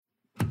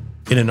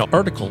in an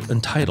article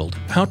entitled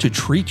How to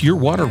Treat Your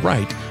Water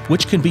Right,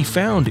 which can be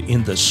found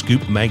in the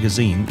Scoop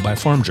magazine by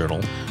Farm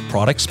Journal.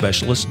 Product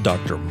specialist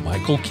Dr.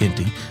 Michael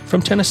Kinty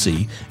from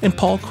Tennessee and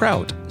Paul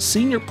Kraut,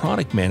 senior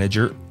product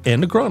manager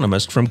and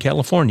agronomist from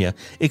California,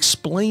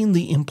 explain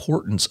the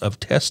importance of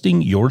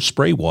testing your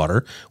spray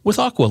water with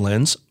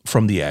AquaLenz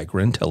from the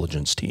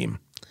Agri-Intelligence team.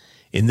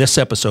 In this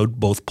episode,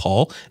 both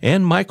Paul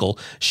and Michael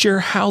share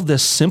how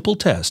this simple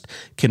test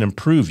can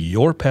improve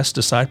your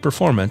pesticide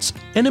performance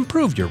and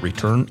improve your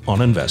return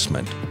on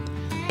investment.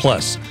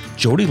 Plus,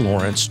 Jody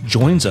Lawrence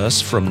joins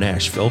us from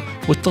Nashville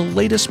with the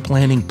latest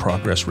planting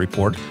progress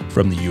report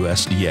from the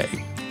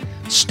USDA.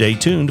 Stay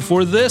tuned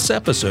for this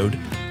episode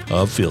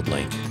of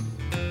FieldLink.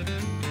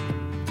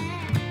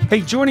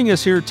 Hey, joining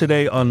us here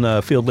today on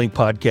the FieldLink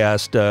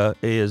podcast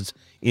is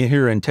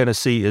here in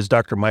Tennessee is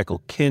Dr.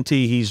 Michael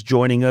Kinty. He's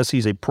joining us.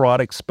 He's a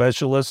product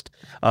specialist.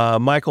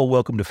 Michael,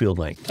 welcome to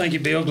FieldLink. Thank you,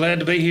 Bill. Glad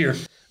to be here.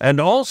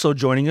 And also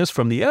joining us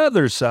from the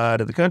other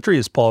side of the country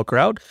is Paul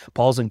Kraut.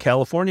 Paul's in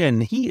California,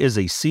 and he is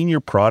a senior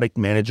product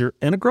manager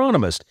and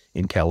agronomist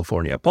in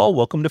California. Paul,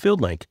 welcome to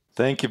FieldLink.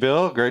 Thank you,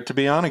 Bill. Great to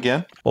be on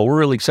again. Well, we're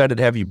really excited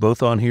to have you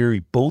both on here.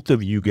 Both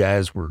of you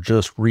guys were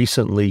just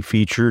recently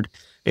featured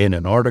in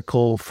an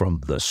article from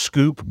The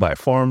Scoop by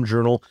Farm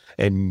Journal,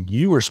 and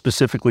you were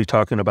specifically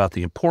talking about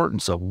the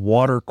importance of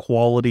water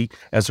quality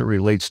as it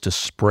relates to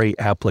spray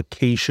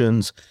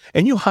applications,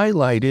 and you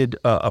highlighted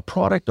a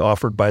product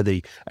offered by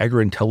the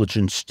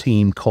Agri-Intelligence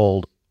team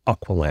called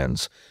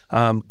AquaLenz.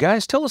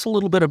 Guys, tell us a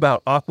little bit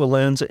about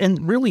AquaLenz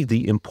and really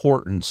the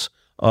importance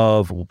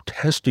of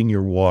testing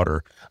your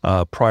water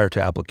prior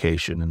to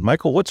application. And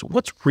Michael,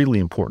 what's really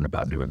important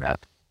about doing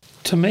that?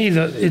 To me,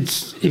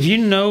 if you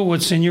know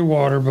what's in your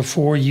water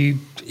before you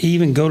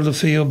even go to the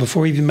field,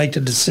 before you even make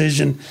the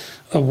decision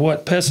of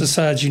what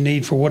pesticides you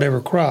need for whatever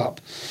crop,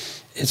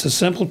 it's a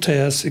simple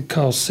test. It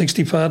costs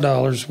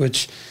 $65,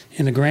 which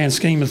in the grand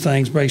scheme of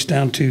things breaks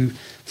down to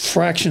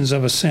fractions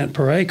of a cent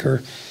per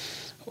acre.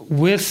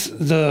 With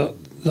the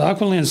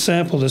AquaLenz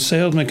sample, the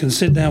salesman can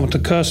sit down with the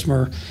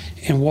customer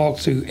and walk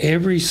through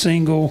every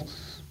single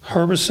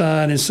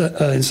herbicide,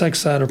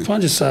 insecticide, or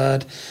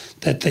fungicide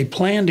that they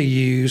plan to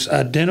use,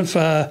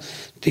 identify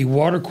the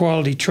water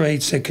quality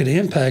traits that could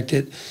impact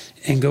it,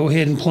 and go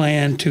ahead and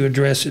plan to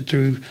address it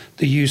through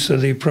the use of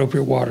the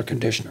appropriate water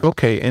conditioner.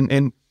 Okay,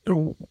 and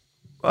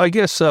I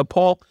guess,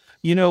 Paul,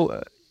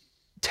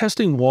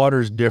 testing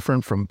water is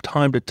different from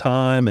time to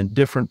time in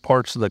different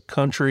parts of the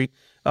country.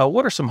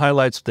 What are some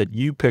highlights that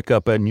you pick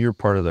up in your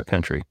part of the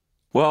country?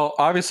 Well,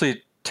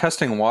 obviously,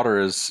 testing water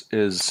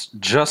is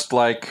just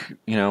like,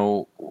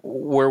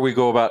 where we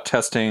go about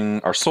testing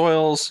our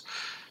soils,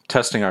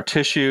 testing our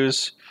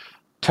tissues.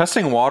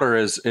 Testing water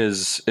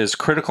is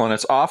critical, and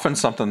it's often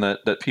something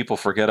that people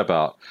forget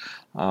about.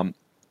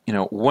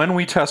 When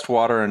we test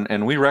water,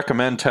 and we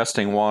recommend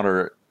testing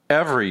water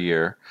every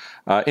year,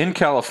 in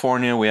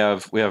California we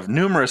have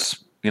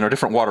numerous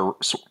different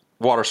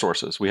water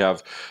sources. We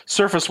have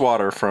surface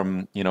water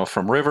from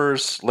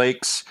rivers,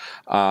 lakes,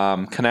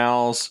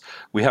 canals.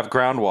 We have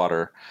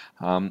groundwater.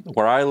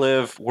 Where I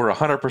live, we're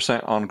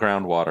 100% on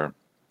groundwater.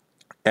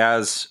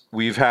 As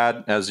we've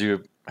had, as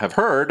you have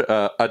heard,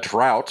 a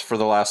drought for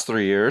the last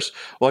 3 years.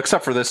 Well,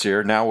 except for this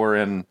year. Now we're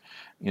in,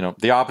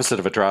 the opposite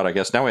of a drought, I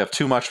guess. Now we have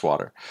too much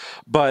water.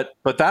 But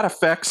that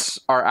affects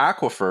our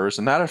aquifers,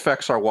 and that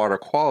affects our water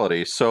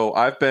quality. So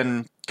I've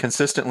been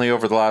consistently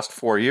over the last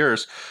 4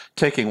 years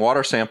taking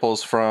water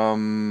samples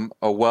from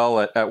a well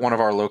at one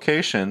of our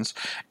locations,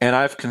 and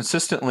I've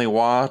consistently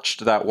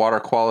watched that water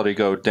quality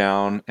go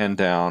down and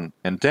down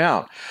and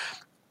down,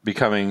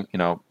 becoming,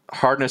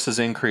 hardness is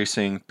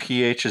increasing,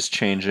 pH is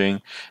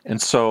changing,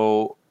 and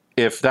so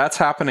if that's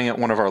happening at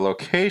one of our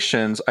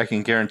locations, I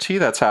can guarantee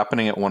that's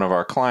happening at one of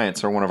our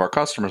clients or one of our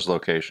customers'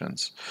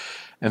 locations.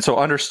 And so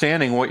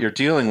understanding what you're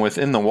dealing with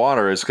in the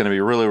water is going to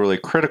be really, really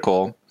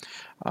critical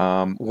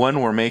when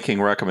we're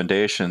making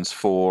recommendations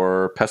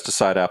for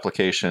pesticide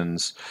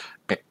applications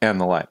and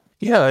the like.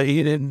 Yeah,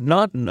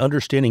 not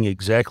understanding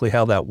exactly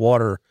how that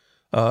water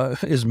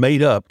is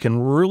made up can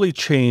really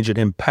change and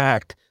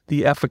impact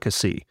the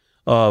efficacy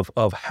of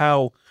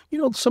how,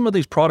 some of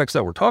these products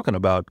that we're talking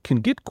about can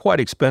get quite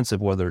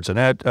expensive, whether it's a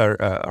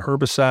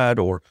herbicide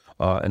or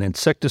an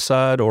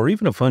insecticide or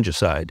even a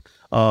fungicide.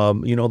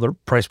 Their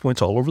price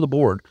points all over the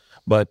board,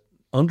 but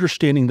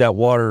understanding that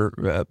water,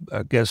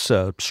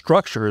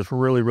 structure is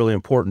really, really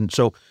important.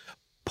 So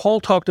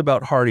Paul talked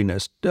about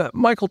hardiness.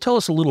 Michael, tell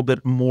us a little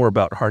bit more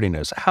about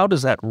hardiness. How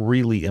does that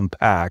really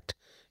impact,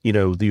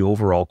 the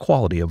overall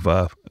quality of,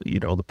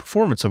 the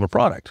performance of a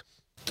product?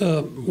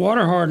 The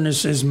water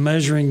hardness is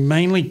measuring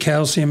mainly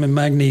calcium and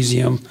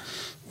magnesium,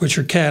 which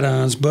are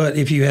cations, but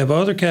if you have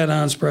other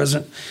cations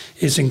present,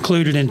 it's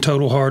included in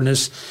total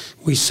hardness.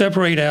 We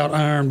separate out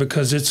iron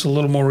because it's a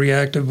little more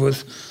reactive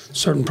with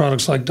certain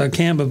products like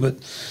dicamba, but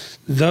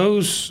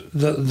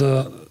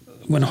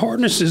when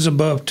hardness is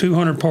above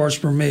 200 parts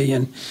per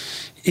million,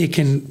 it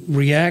can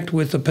react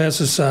with the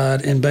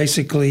pesticide, and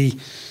basically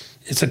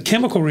it's a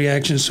chemical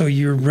reaction, so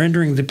you're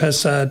rendering the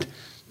pesticide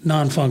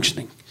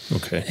non-functioning.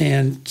 Okay.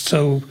 And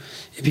so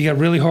if you got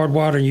really hard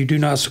water and you do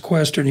not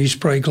sequester and you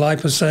spray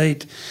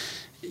glyphosate,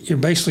 you're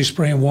basically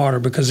spraying water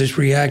because it's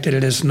reacted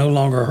and it's no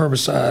longer a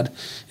herbicide.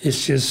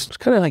 It's just... It's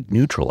kind of like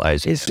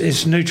neutralizing.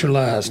 It's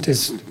neutralized.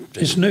 It's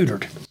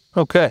neutered.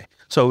 Okay.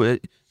 So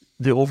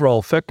the overall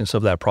effectiveness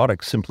of that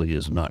product simply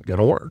is not going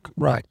to work.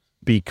 Right.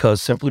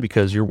 Simply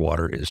because your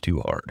water is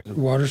too hard.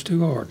 Water's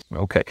too hard.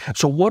 Okay.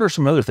 So what are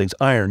some other things?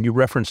 Iron. You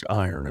referenced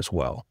iron as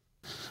well.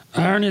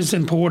 Iron is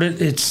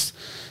important.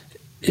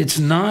 It's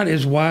not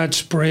as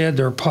widespread.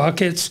 There are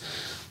pockets,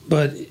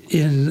 but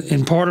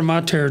in part of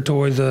my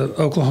territory, the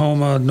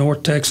Oklahoma,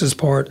 North Texas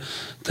part,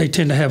 they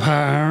tend to have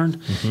high iron.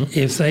 Mm-hmm.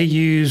 If they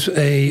use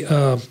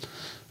a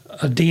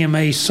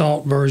DMA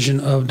salt version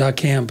of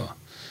dicamba,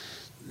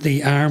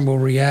 the iron will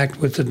react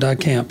with the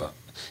dicamba.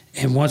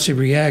 And once it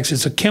reacts,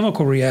 it's a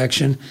chemical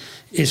reaction.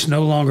 It's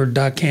no longer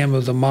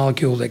dicamba, the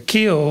molecule that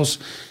kills.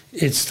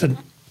 It's the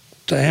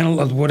animal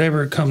of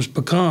whatever it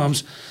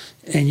becomes,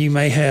 and you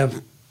may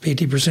have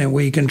 50%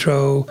 weed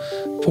control,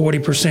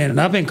 40%.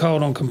 And I've been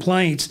called on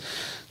complaints.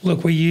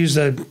 Look, we used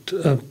a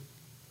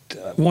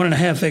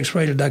 1.5x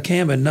rated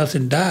dicamba and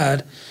nothing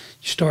died.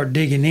 You start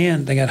digging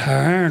in, they got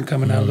high iron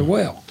coming out of the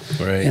well.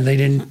 Right. And they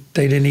didn't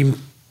even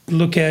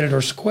look at it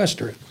or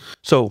sequester it.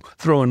 So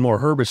throwing more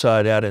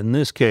herbicide at it in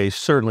this case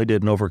certainly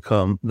didn't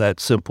overcome that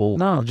simple.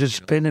 No, just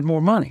spending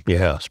more money.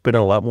 Yeah,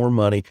 spending a lot more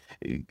money.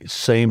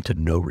 Same to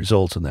no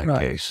results in that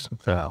case.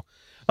 So,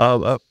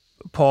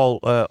 Paul,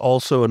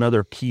 also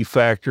another key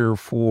factor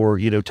for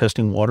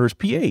testing water is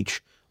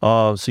pH.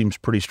 Seems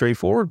pretty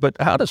straightforward, but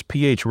how does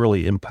pH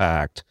really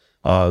impact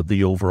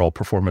the overall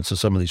performance of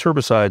some of these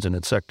herbicides and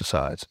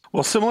insecticides?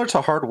 Well, similar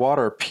to hard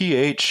water,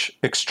 pH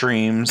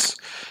extremes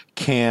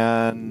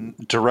can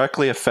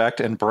directly affect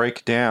and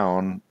break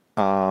down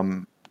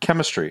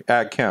chemistry,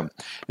 ag chem.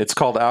 It's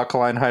called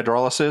alkaline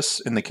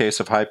hydrolysis in the case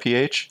of high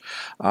pH,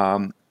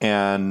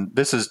 and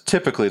this is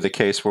typically the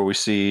case where we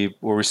see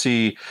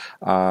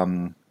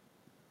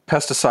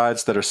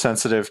pesticides that are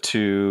sensitive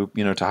to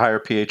higher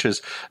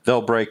pHs.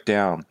 They'll break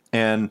down.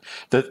 And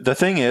the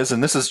thing is,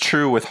 and this is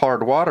true with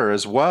hard water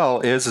as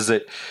well, is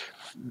that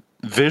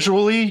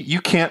visually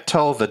you can't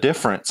tell the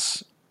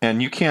difference,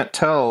 and you can't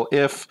tell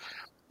if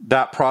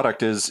that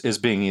product is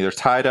being either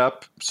tied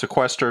up,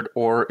 sequestered,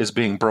 or is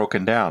being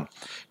broken down.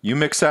 You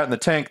mix that in the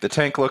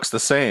tank looks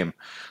the same.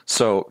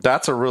 So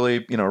that's a really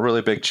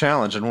big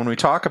challenge. And when we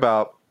talk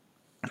about,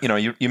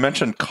 you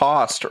mentioned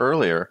cost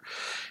earlier,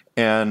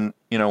 and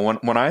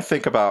when I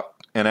think about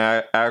an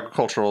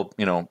agricultural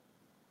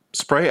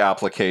spray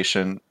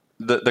application,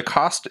 the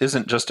cost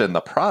isn't just in the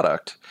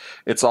product;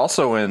 it's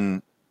also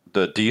in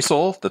the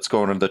diesel that's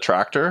going into the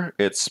tractor.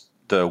 It's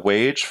the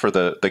wage for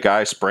the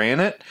guy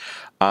spraying it.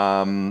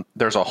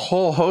 There's a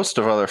whole host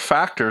of other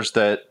factors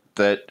that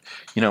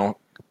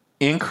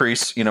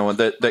increase,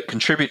 that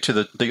contribute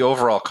to the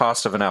overall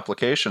cost of an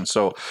application.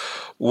 So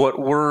what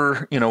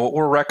we're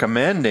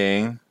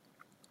recommending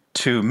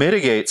to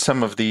mitigate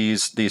some of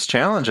these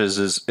challenges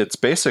is it's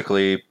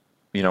basically,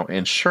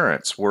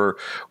 insurance. We're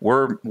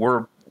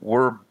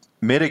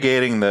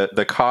mitigating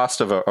the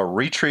cost of a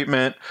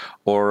retreatment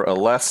or a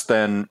less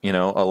than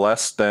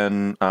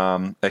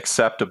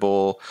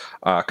acceptable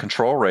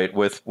control rate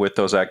with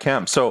those ag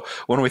chem. So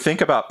when we think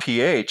about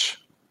pH,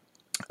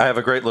 I have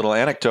a great little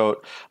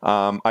anecdote.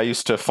 I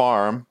used to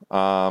farm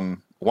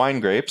wine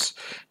grapes,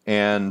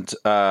 and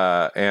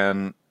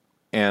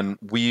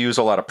we use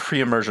a lot of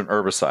pre-emergent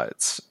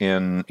herbicides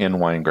in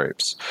wine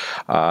grapes.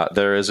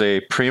 There is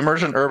a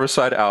pre-emergent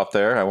herbicide out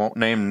there, I won't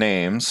name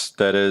names,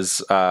 that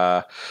is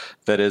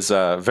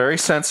very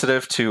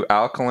sensitive to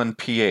alkaline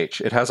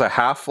pH. It has a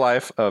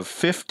half-life of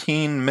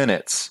 15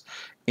 minutes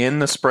in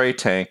the spray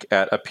tank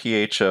at a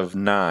pH of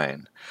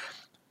 9.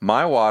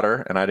 My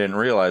water, and I didn't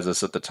realize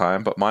this at the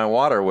time, but my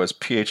water was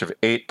pH of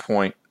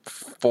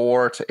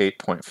 8.4 to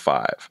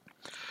 8.5.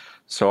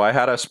 So I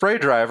had a spray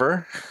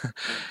driver.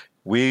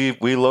 We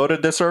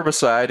loaded this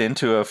herbicide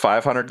into a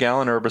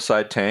 500-gallon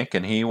herbicide tank,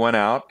 and he went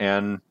out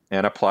and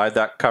applied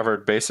that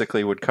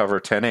would cover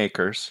 10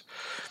 acres.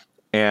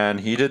 And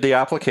he did the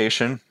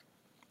application.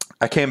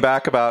 I came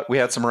back we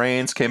had some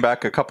rains, came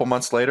back a couple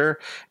months later,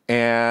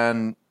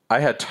 and I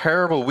had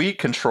terrible weed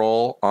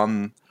control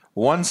on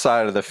one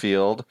side of the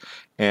field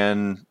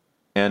and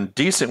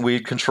decent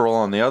weed control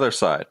on the other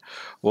side.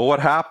 Well, what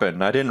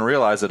happened, I didn't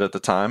realize it at the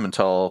time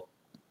until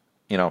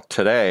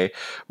today,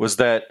 was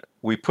that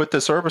we put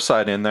this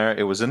herbicide in there.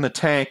 It was in the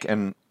tank,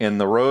 and in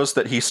the rows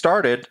that he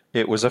started,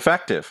 it was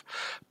effective.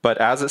 But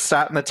as it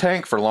sat in the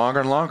tank for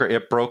longer and longer,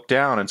 it broke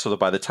down. And so that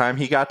by the time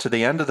he got to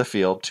the end of the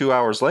field, 2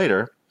 hours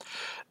later,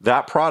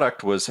 that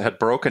product had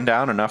broken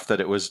down enough that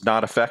it was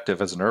not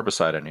effective as an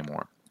herbicide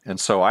anymore. And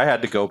so I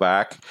had to go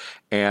back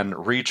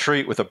and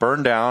retreat with a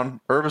burn down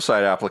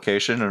herbicide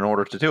application in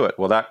order to do it.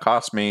 Well, that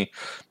cost me,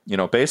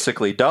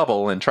 basically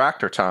double in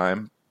tractor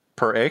time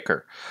per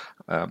acre.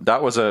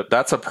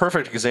 That's a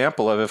perfect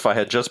example of if I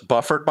had just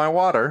buffered my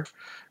water,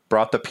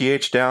 brought the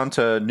pH down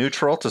to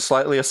neutral to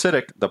slightly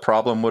acidic, the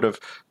problem would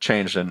have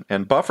changed.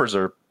 And buffers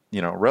are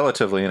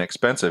relatively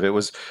inexpensive.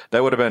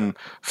 That would have been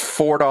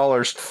 $4,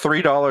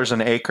 $3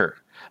 an acre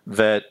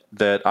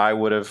that I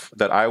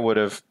would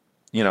have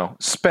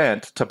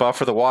spent to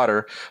buffer the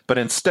water, but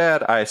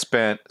instead I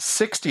spent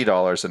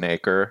 $60 an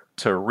acre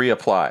to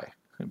reapply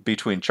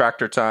between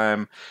tractor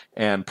time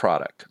and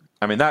product.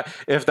 I mean,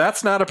 if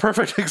that's not a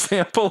perfect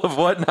example of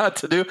what not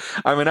to do,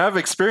 I mean, I've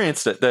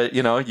experienced it. That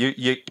you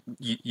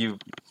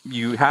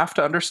have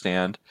to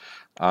understand,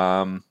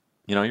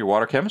 your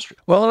water chemistry.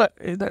 Well,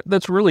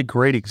 that's a really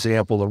great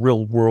example, a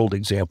real world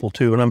example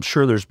too, and I'm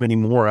sure there's many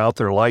more out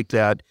there like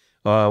that.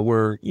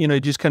 Where, you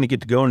just kind of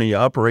get to go and you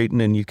operate and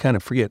then you kind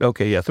of forget,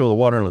 okay, yeah, throw the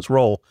water and let's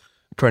roll,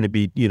 trying to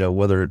beat,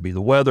 whether it be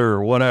the weather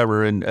or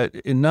whatever,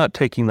 and not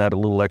taking that a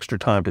little extra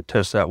time to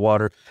test that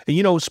water.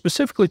 And,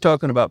 specifically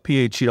talking about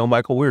pH,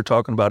 Michael, we were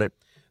talking about it.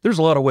 There's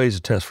a lot of ways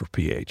to test for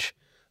pH.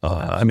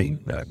 I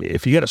mean,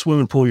 if you got a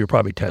swimming pool, you're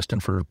probably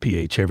testing for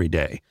pH every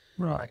day.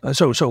 Right.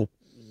 So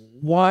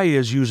why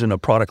is using a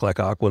product like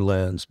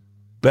AquaLenz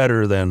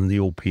better than the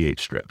old pH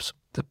strips?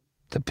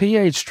 The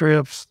pH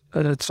strips,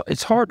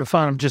 it's hard to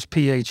find them just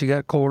pH. You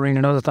got chlorine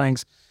and other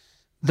things.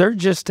 They're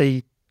just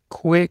a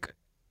quick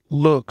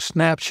look,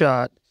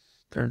 snapshot.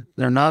 They're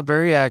not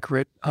very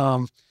accurate.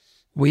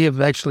 We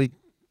have actually,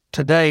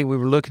 today we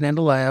were looking in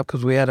the lab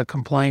because we had a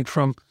complaint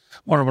from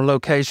one of our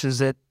locations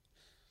that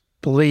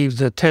believed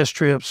the test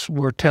strips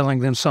were telling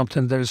them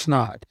something that it's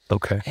not.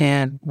 Okay.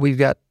 And we've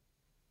got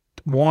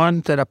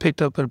one that I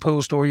picked up at a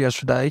pool store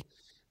yesterday.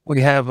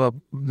 We have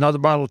another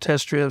bottle of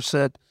test strips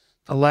that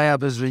the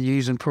lab has been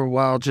using for a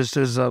while just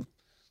as a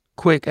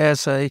quick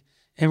assay,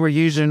 and we're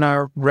using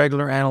our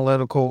regular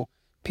analytical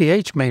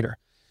pH meter.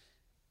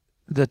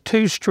 The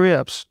two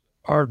strips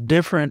are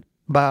different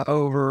by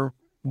over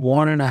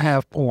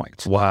 1.5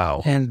 points.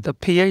 Wow. And the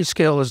pH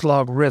scale is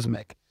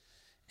logarithmic.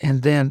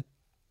 And then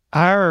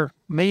our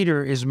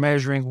meter is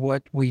measuring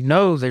what we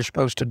know they're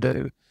supposed to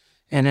do.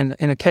 And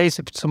in a case,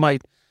 if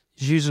somebody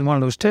is using one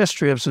of those test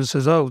strips and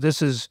says, oh,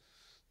 this is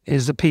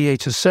the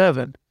pH of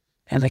 7,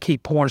 and they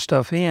keep pouring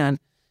stuff in,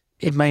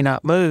 it may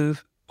not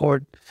move,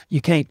 or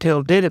you can't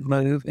tell did it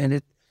move, and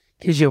it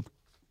gives you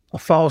a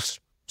false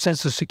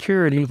sense of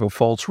security. A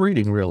false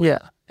reading, really.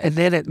 Yeah. And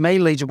then it may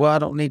lead you, well, I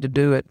don't need to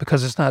do it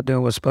because it's not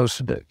doing what it's supposed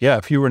to do. Yeah,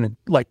 if you were in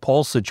like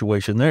Paul's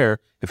situation there,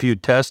 if you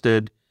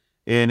tested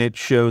and it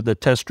showed the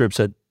test strips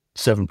at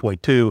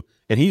 7.2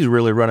 and he's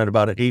really running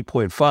about at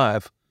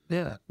 8.5,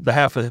 yeah,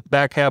 the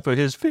back half of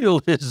his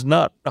field is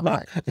not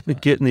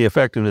getting the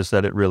effectiveness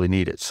that it really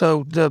needed.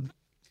 So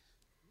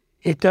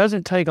it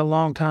doesn't take a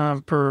long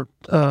time for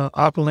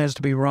AquaLenz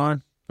to be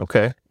run.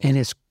 Okay. And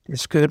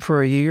it's good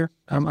for a year.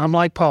 I'm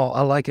like Paul.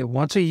 I like it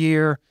once a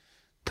year,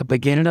 the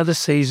beginning of the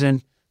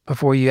season,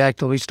 before you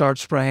actively start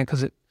spraying,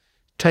 because it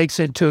takes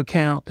into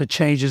account the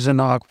changes in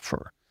the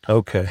aquifer.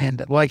 Okay.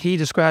 And like he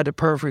described it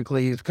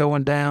perfectly, it's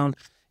going down,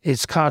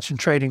 it's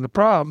concentrating the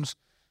problems.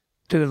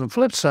 To the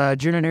flip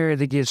side, you're in an area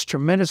that gets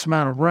tremendous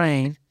amount of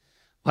rain,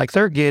 like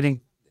they're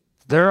getting,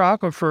 their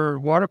aquifer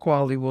water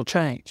quality will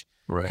change.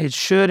 Right. It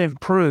should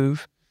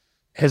improve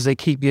as they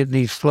keep getting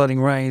these flooding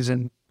rains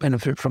and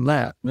benefit from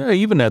that. Yeah,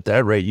 even at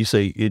that rate, you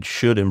say it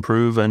should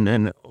improve,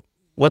 and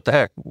what the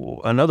heck,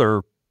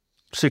 another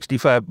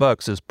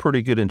 $65 is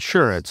pretty good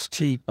insurance.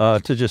 Cheap.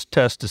 To just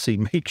test to see,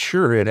 make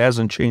sure it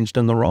hasn't changed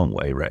in the wrong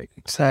way, right?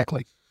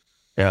 Exactly.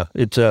 Yeah,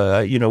 it's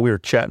we were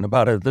chatting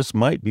about it. This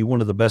might be one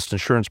of the best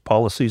insurance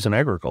policies in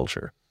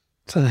agriculture.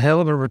 It's a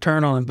hell of a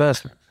return on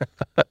investment.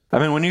 I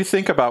mean, when you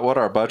think about what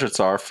our budgets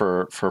are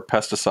for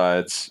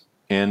pesticides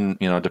in,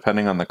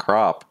 depending on the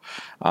crop,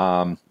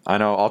 I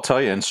know, I'll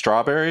tell you, in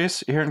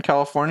strawberries here in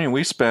California,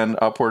 we spend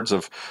upwards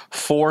of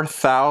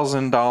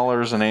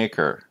 $4,000 an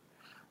acre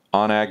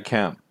on ag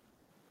chem.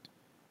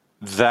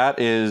 That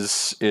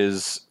is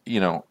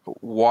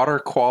water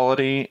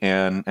quality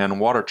and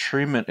water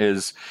treatment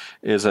is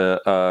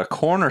a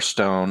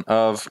cornerstone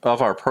of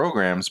our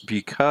programs,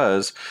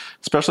 because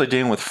especially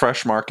dealing with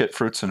fresh market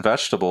fruits and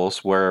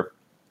vegetables, where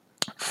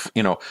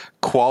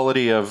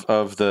quality of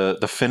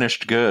the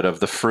finished good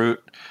of the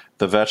fruit,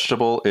 the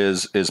vegetable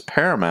is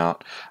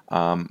paramount.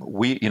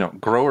 We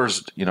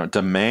growers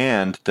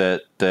demand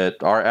that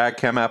our ag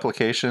chem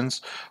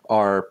applications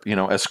are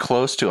as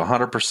close to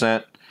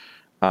 100%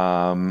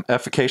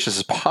 efficacious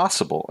as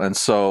possible, and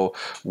so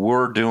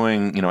we're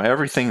doing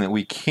everything that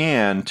we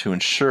can to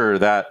ensure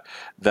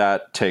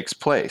that takes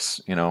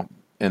place.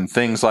 In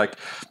things like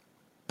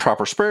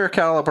proper sprayer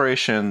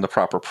calibration, the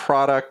proper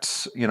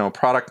products,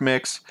 product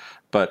mix,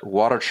 but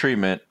water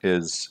treatment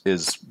is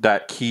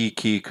that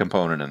key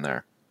component in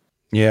there.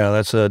 Yeah,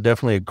 that's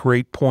definitely a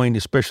great point,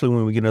 especially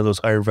when we get into those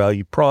higher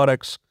value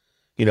products.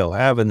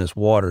 Having this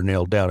water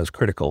nailed down is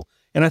critical,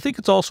 and I think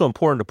it's also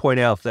important to point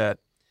out that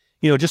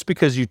just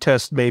because you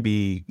test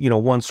maybe,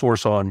 one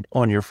source on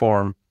your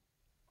farm,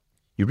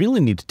 you really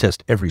need to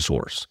test every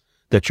source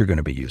that you're going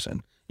to be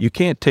using. You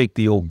can't take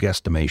the old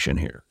guesstimation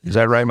here. Is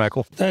that right,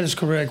 Michael? That is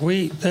correct.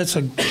 That's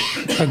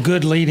a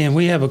good lead in.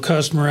 We have a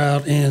customer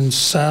out in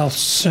south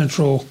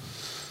central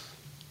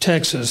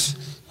Texas,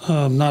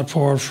 not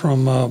far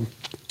from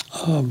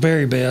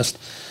Very Best.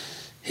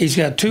 he's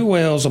got two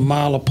wells a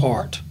mile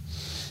apart.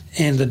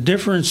 And the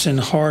difference in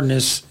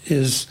hardness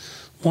is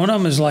one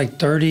of them is like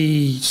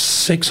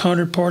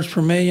 3,600 parts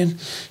per million.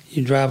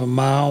 You drive a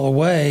mile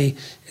away,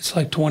 it's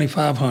like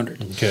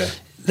 2,500. Okay.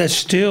 That's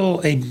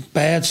still a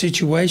bad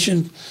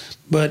situation,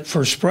 but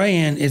for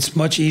spraying, it's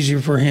much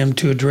easier for him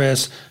to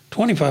address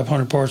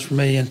 2,500 parts per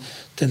million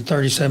than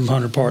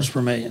 3,700 parts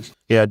per million.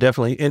 Yeah,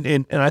 definitely.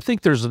 And I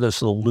think there's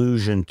this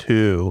illusion,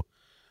 too,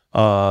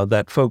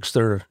 that folks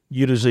that are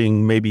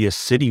using maybe a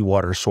city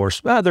water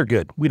source, they're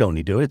good. We don't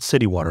need to. It's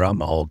city water.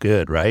 I'm all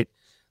good, right?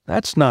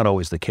 That's not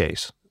always the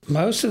case.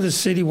 Most of the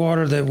city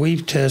water that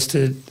we've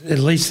tested, at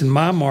least in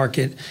my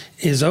market,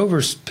 is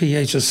over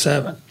pH of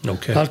 7.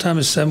 Okay. A lot of times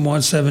it's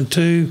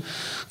 7.1,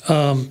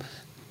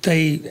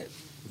 7.2.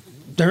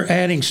 They're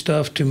adding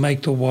stuff to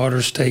make the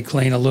water stay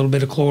clean, a little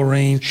bit of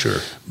chlorine. Sure.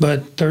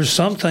 But there's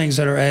some things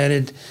that are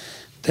added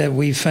that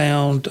we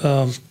found,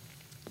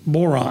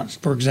 boron,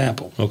 for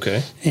example.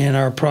 Okay. In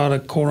our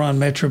product, Coron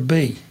Metro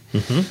B.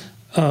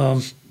 Mm-hmm.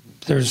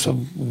 There's a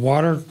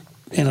water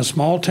in a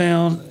small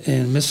town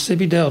in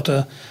Mississippi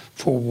Delta.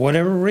 For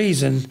whatever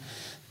reason,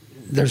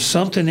 there's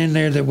something in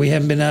there that we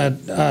haven't been able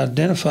to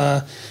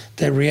identify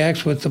that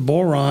reacts with the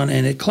boron,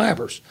 and it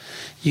clabbers.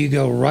 You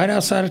go right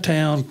outside of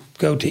town,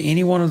 go to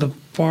any one of the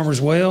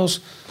farmers' wells,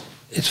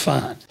 it's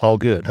fine. All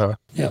good, huh?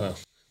 Yeah.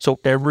 So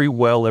every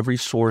well, every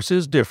source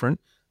is different.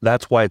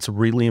 That's why it's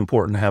really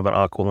important to have an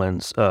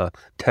AquaLenz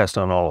test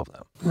on all of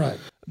them. Right.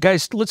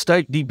 Guys, let's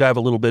deep dive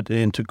a little bit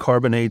into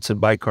carbonates and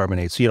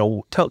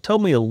bicarbonates. Tell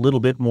me a little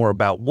bit more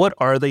about what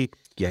are they,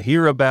 you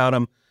hear about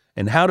them,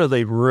 and how do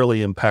they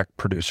really impact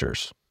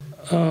producers?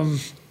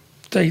 There's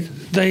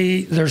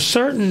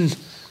certain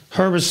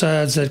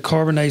herbicides that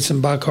carbonates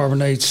and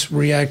bicarbonates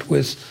react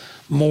with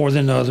more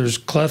than others.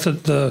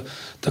 The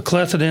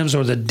clethodims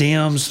or the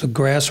DIMs, the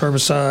grass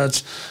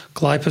herbicides,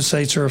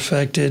 glyphosates are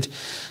affected.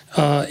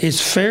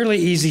 It's fairly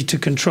easy to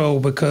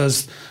control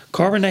because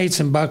carbonates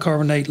and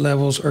bicarbonate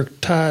levels are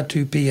tied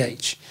to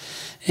pH.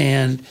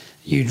 And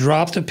you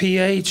drop the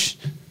pH,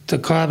 the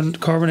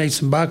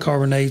carbonates and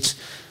bicarbonates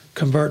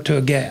convert to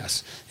a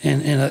gas.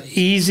 And an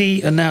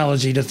easy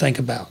analogy to think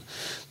about,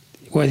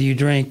 whether you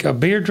drink a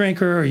beer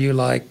drinker or you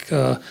like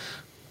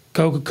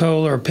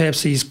Coca-Cola or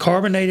Pepsi's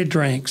carbonated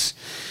drinks,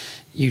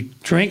 you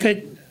drink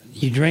it,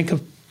 you drink a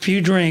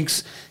few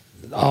drinks,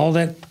 all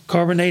that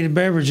carbonated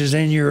beverage is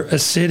in your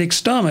acidic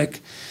stomach,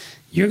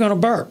 you're going to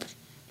burp.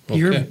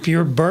 Okay.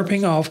 You're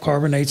burping off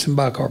carbonates and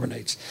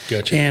bicarbonates.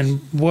 Gotcha. And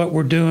what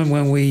we're doing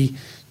when we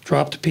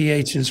drop the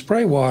pH in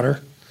spray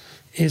water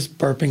is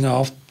burping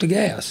off the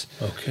gas.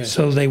 Okay.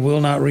 So they will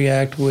not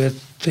react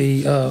with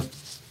the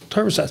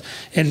herbicides.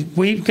 And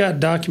we've got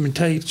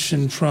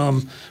documentation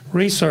from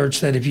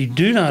research that if you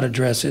do not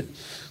address it,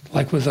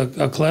 like with a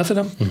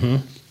clethodum,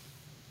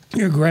 mm-hmm.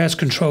 your grass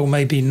control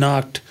may be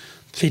knocked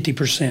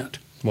 50%.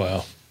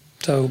 Wow.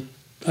 So,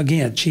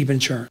 again, cheap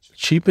insurance.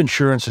 Cheap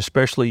insurance,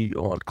 especially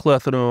on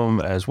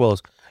clethodum, as well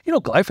as,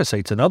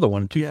 glyphosate's another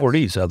one,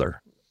 2,4-D's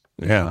other.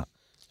 Yeah.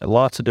 And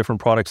lots of different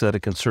products that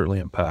it can certainly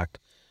impact.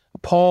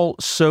 Paul,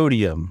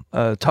 sodium.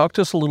 Talk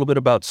to us a little bit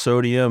about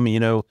sodium.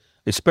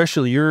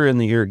 Especially you're in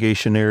the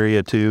irrigation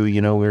area too,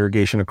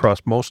 irrigation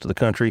across most of the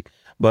country.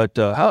 But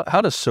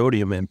how does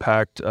sodium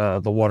impact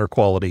the water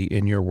quality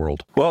in your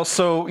world? Well,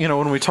 so,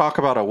 when we talk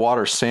about a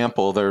water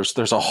sample,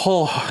 there's a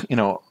whole,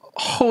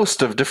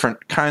 host of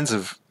different kinds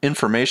of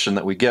information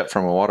that we get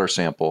from a water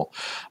sample.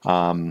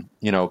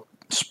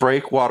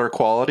 Spray water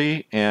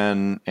quality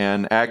and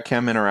ag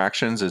chem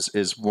interactions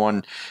is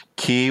one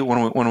key.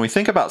 When we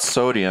think about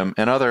sodium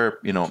and other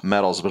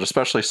metals, but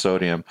especially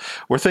sodium,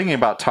 we're thinking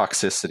about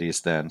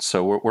toxicities then.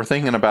 So we're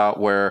thinking about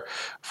where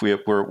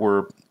if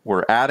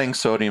we're adding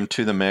sodium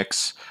to the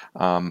mix,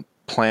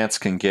 plants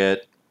can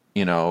get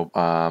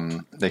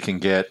they can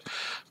get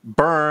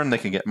burn, they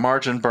can get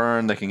margin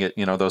burn, they can get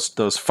those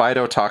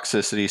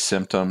phytotoxicity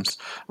symptoms,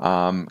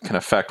 can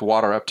affect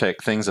water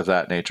uptake, things of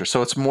that nature.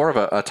 So it's more of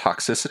a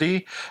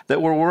toxicity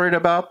that we're worried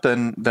about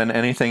than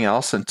anything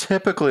else. And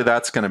typically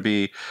that's going to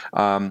be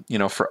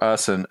for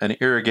us an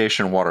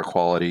irrigation water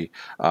quality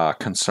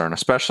concern,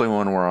 especially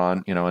when we're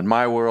on in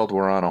my world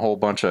we're on a whole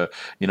bunch of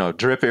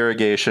drip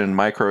irrigation,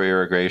 micro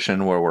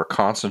irrigation, where we're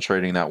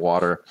concentrating that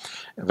water,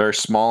 a very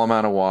small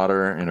amount of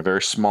water in a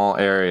very small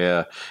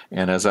area,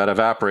 and as that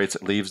evaporates,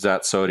 it leaves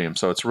that sodium.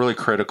 So it's really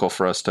critical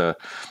for us to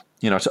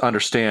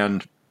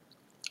understand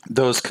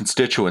those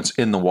constituents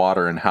in the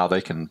water and how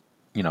they can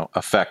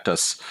affect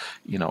us,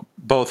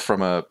 both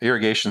from a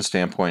irrigation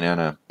standpoint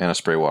and a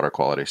spray water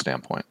quality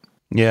standpoint.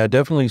 Yeah,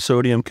 definitely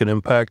sodium can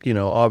impact,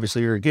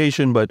 obviously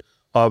irrigation, but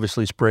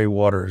obviously spray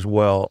water as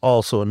well.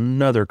 Also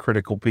another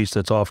critical piece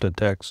that's often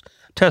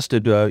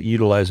tested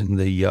utilizing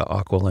the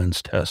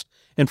AquaLenz test.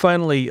 And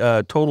finally,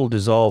 total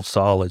dissolved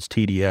solids,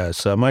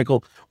 TDS.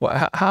 Michael,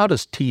 how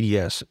does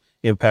TDS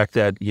impact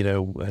that,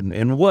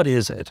 and what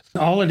is it?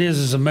 All it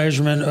is a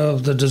measurement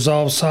of the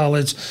dissolved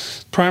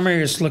solids.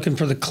 Primary is looking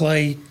for the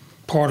clay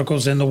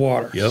particles in the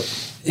water. Yep.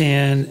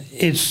 And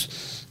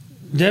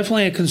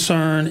definitely a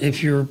concern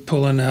if you're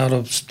pulling out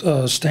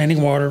of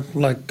standing water,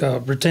 like a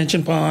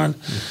retention pond,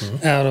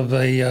 out of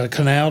a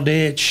canal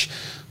ditch,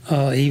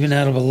 even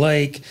out of a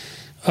lake.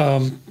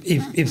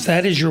 If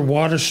that is your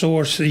water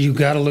source, you've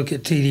got to look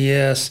at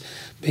TDS,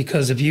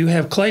 because if you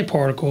have clay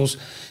particles,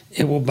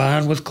 it will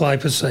bind with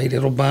glyphosate.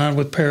 It'll bind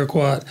with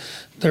paraquat.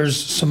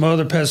 There's some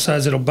other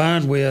pesticides it'll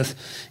bind with,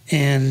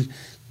 and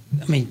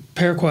I mean,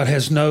 paraquat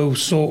has no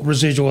soil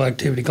residual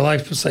activity.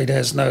 Glyphosate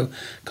has no,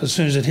 because as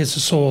soon as it hits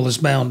the soil, it's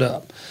bound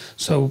up.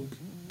 So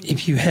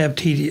if you have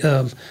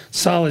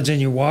solids in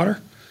your water,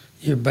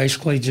 you're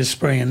basically just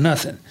spraying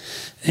nothing.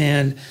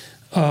 And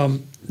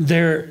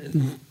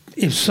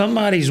if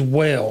somebody's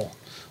well,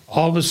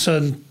 all of a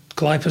sudden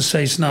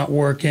glyphosate's not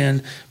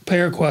working,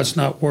 paraquat's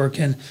not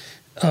working,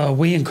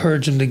 we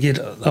encourage them to get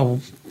a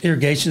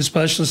irrigation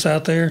specialist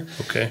out there.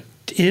 Okay.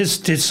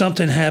 Did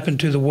something happen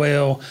to the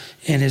well,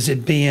 and is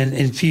it being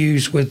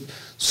infused with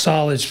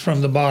solids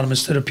from the bottom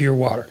instead of pure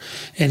water?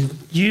 And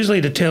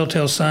usually the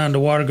telltale sign, the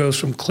water goes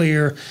from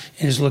clear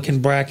and is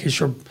looking brackish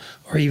or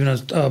even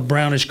a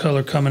brownish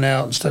color coming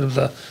out instead of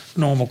the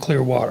normal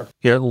clear water.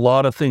 Yeah, a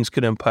lot of things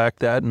could impact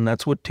that, and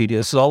that's what TDS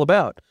is all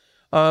about.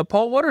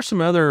 Paul, what are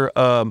some other,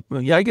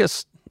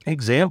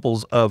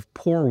 examples of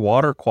poor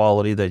water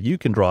quality that you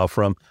can draw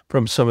from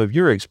some of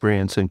your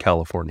experience in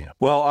California?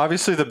 Well,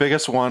 obviously the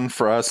biggest one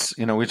for us,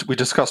 we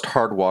discussed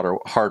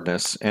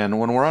hardness, and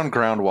when we're on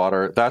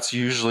groundwater, that's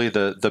usually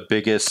the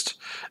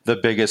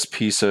biggest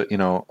piece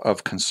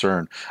of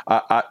concern.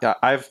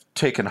 I've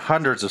taken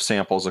hundreds of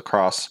samples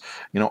across,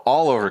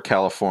 all over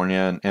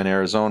California and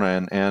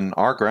Arizona, and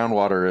our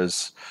groundwater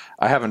is,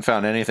 I haven't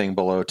found anything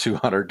below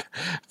 200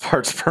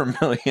 parts per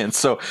million.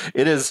 So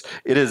it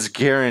is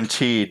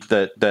guaranteed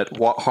that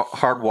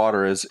hard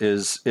water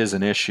is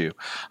an issue.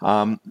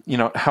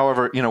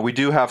 However, we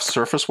do have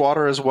surface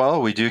water as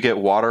well. We do get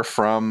water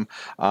from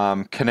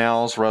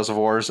canals,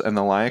 reservoirs, and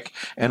the like.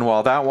 And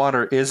while that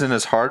water isn't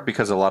as hard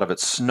because a lot of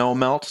it's snow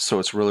melt, so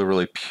it's really,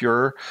 really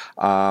pure,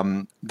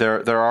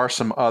 there are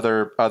some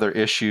other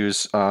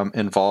issues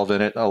involved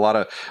in it. A lot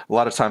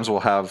of times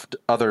we'll have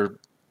other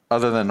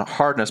than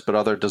hardness, but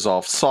other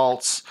dissolved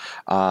salts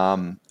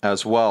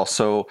as well.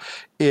 So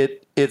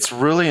it's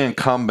really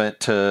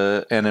incumbent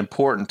and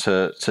important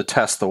to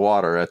test the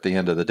water at the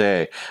end of the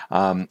day,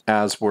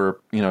 as we're,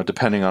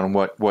 depending on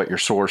what your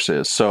source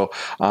is. So,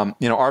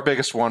 our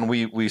biggest one,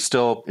 we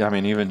still,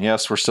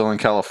 we're still in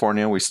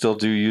California. We still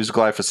do use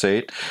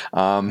glyphosate.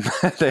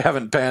 They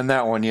haven't banned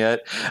that one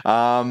yet.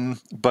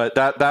 But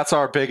that's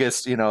our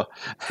biggest,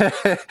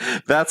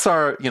 that's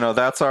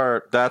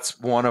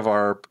one of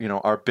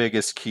our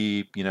biggest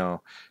key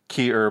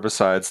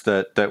herbicides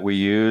that we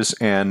use,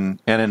 and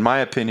in my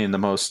opinion, the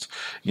most,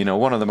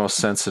 one of the most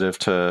sensitive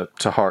to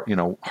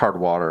hard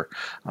water.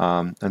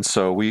 And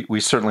so we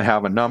certainly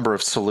have a number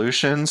of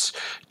solutions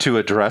to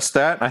address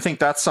that. And I think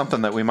that's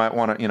something that we might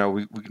want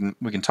to,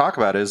 we can talk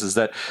about is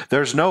that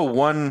there's no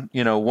one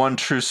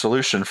true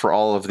solution for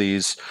all of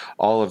these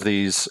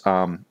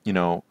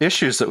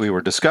issues that we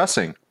were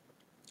discussing.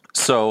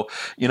 So,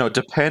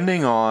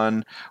 depending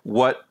on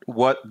what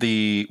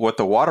the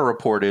water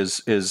report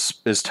is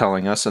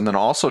telling us, and then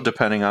also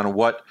depending on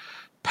what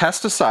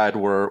pesticide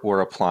we're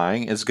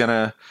applying, is going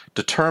to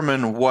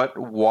determine what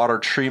water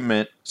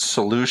treatment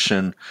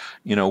solution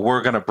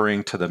we're going to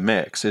bring to the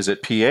mix. Is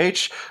it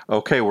pH?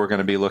 Okay, we're going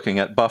to be looking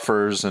at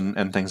buffers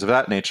and things of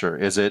that nature.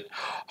 Is it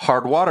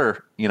hard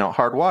water?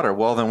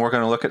 Well, then we're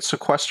going to look at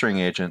sequestering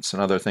agents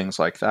and other things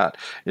like that.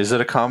 Is it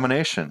a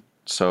combination?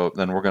 So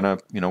then we're going to,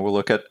 we'll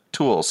look at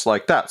tools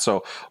like that.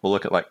 So we'll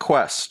look at like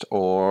Quest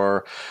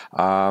or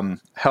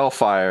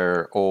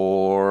Hellfire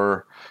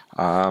or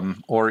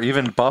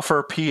even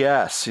Buffer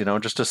PS,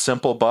 just a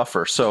simple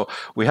buffer. So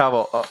we have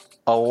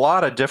a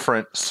lot of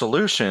different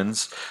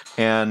solutions,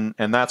 and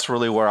that's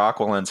really where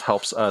AquaLenz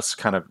helps us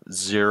kind of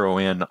zero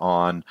in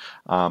on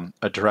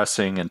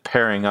addressing and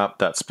pairing up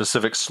that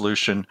specific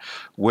solution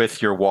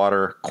with your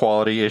water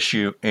quality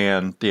issue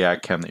and the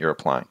ag chem that you're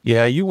applying.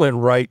 Yeah, you went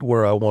right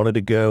where I wanted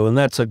to go, and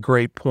that's a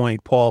great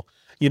point, Paul.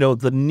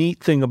 The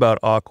neat thing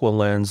about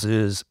AquaLenz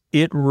is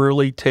it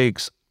really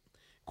takes,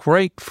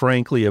 quite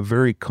frankly, a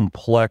very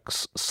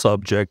complex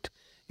subject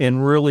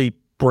and really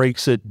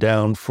breaks it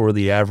down for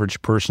the average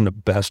person to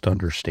best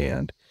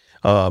understand.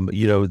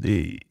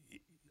 The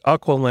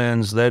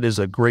AquaLenz, that is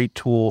a great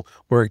tool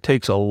where it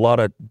takes a lot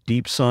of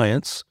deep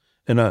science,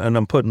 and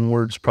I'm putting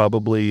words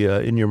probably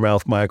in your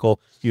mouth, Michael.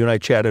 You and I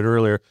chatted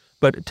earlier,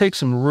 but it takes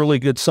some really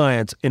good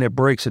science, and it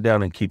breaks it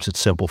down and keeps it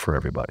simple for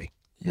everybody.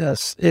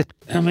 Yes,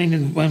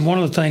 and one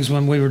of the things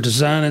when we were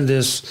designing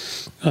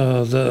this,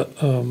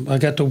 I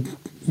got to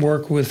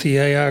work with the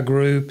AI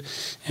group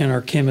and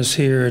our chemists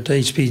here at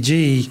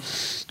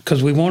HPG,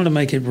 because we wanted to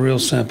make it real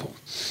simple.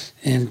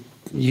 And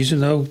using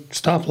no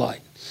stoplight.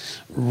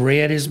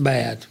 Red is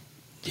bad.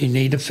 You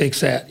need to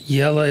fix that.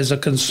 Yellow is a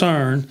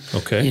concern.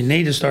 Okay. You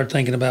need to start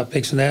thinking about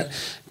fixing that.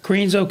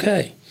 Green's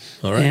okay.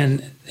 All right.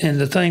 And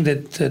the thing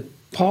that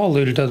Paul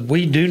alluded to,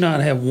 we do not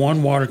have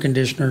one water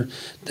conditioner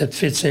that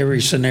fits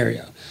every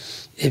scenario.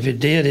 If it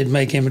did, it'd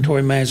make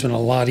inventory management a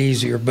lot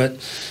easier. But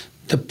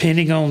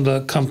depending on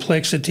the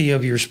complexity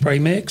of your spray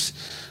mix,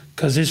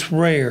 because it's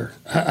rare,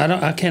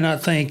 I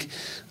cannot think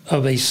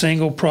of a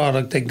single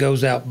product that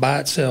goes out by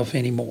itself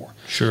anymore.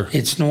 Sure.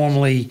 It's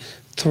normally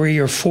 3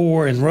 or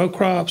 4 in row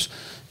crops,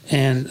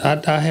 and I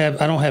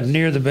don't have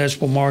near the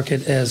vegetable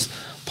market as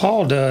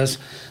Paul does,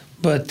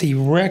 but the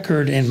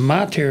record in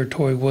my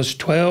territory was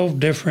 12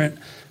 different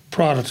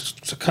products.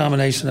 It's a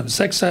combination of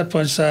insecticide,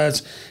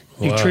 fungicides,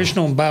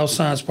 nutritional and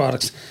bioscience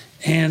products,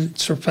 and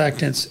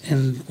surfactants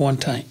in one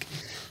tank.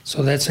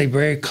 So that's a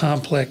very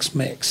complex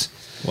mix.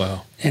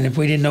 Wow. And if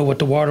we didn't know what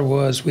the water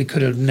was, we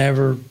could have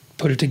never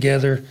put it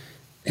together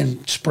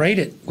and sprayed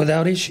it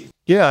without issue.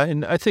 Yeah,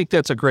 and I think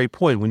that's a great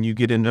point. When you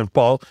get into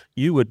Paul,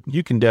 you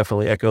can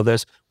definitely echo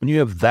this. When you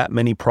have that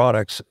many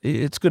products,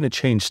 it's going to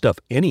change stuff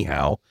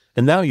anyhow.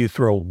 And now you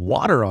throw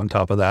water on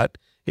top of that.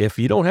 If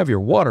you don't have your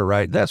water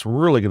right, that's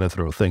really going to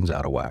throw things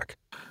out of whack.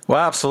 Well,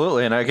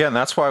 absolutely. And again,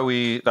 that's why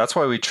we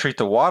treat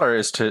the water,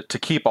 is to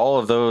keep all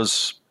of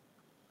those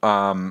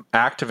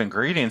active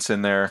ingredients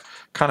in there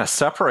kind of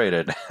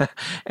separated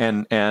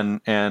and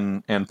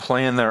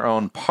playing their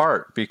own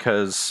part,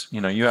 because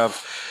you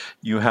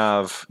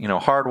have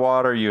hard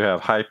water, you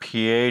have high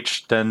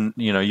pH, then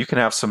you can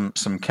have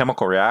some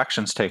chemical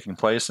reactions taking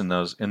place in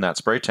that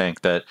spray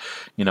tank that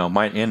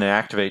might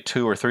inactivate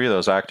 2 or 3 of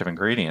those active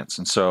ingredients.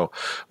 And so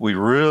we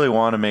really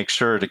want to make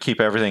sure to keep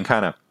everything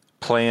kind of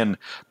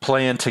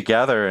playing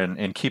together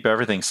and keep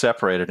everything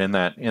separated in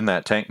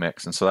that tank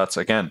mix. And so that's,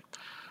 again,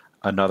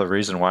 another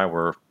reason why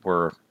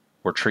we're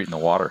treating the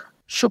water.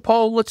 So,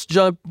 Paul, let's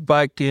jump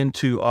back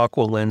into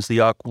AquaLenz, the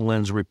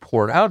AquaLenz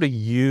report. How do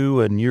you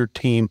and your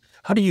team,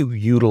 how do you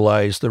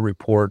utilize the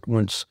report?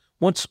 Once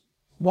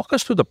walk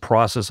us through the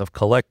process of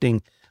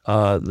collecting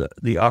the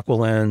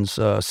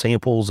AquaLenz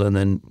samples, and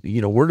then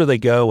where do they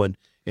go, and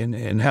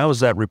how is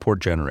that report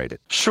generated?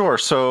 Sure.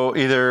 So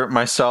either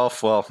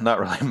myself, well,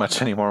 not really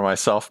much anymore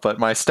myself, but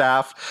my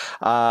staff,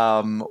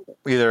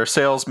 either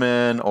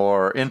salesmen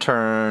or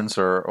interns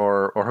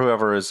or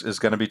whoever is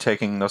going to be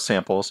taking those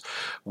samples,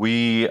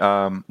 we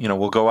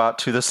we'll go out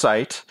to the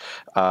site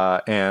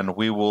and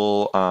we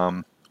will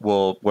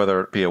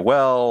whether it be a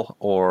well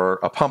or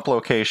a pump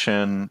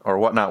location or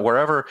whatnot,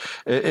 wherever,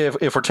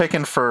 if we're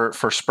taking for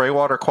spray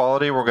water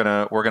quality, we're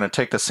gonna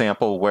take the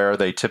sample where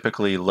they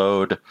typically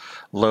load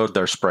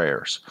their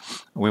sprayers.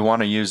 We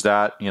want to use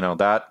that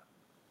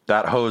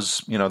that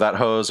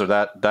hose or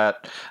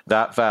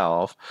that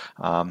valve.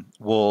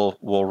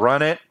 We'll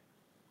run it.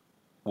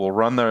 We'll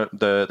run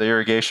the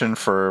irrigation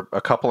for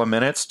a couple of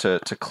minutes to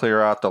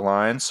clear out the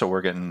lines, so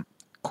we're getting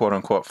quote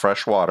unquote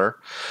fresh water,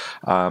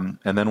 and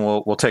then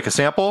we'll take a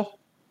sample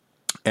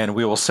and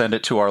we will send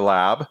it to our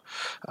lab,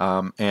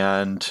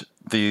 and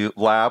the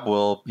lab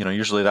will,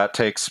 usually that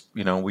takes,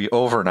 we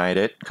overnight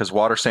it, because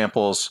water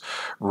samples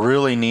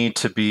really need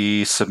to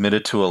be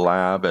submitted to a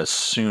lab as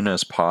soon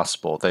as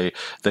possible.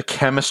 The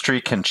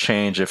chemistry can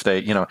change if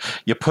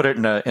you put it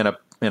in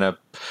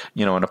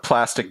a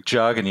plastic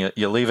jug and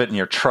you leave it in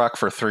your truck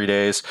for 3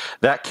 days,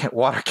 that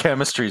water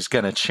chemistry is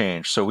going to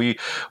change. So we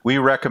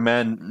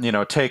recommend,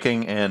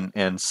 taking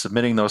and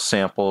submitting those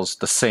samples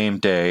the same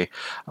day,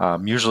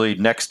 usually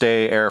next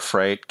day air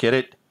freight, get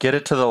it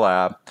to the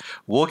lab.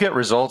 We'll get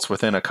results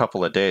within a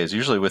couple of days,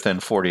 usually within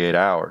 48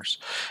 hours.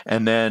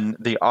 And then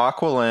the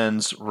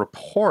AquaLenz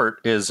report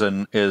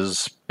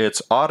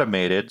it's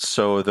automated.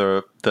 So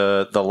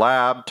the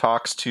lab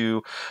talks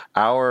to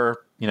our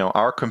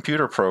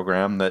computer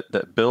program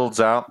that builds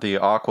out the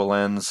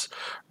AquaLenz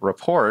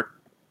report,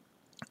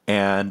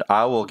 and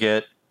I will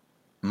get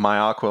my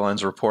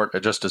AquaLenz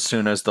report just as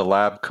soon as the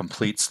lab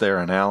completes their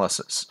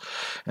analysis.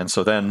 And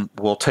so then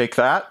we'll take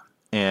that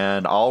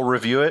and I'll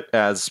review it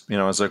as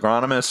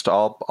agronomist.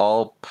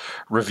 I'll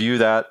review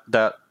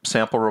that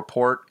sample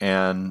report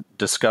and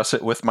discuss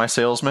it with my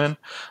salesman,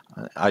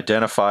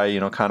 identify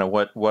kind of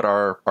what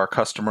our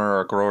customer,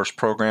 our growers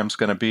program is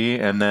going to be,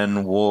 and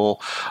then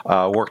we'll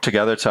work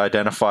together to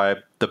identify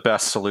the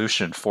best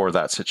solution for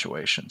that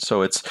situation.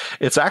 So it's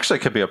actually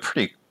could be a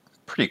pretty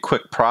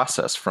quick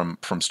process from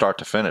start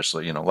to finish,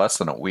 less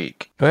than a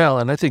week. Well,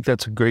 and I think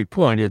that's a great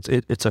point.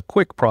 It's a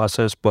quick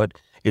process, but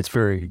it's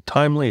very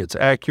timely, it's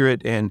accurate,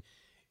 and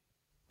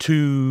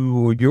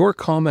to your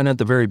comment at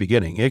the very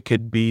beginning, it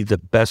could be the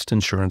best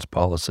insurance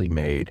policy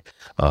made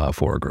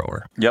for a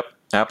grower. Yep,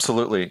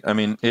 absolutely. I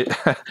mean,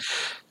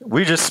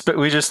 we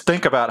just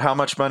think about how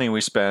much money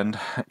we spend,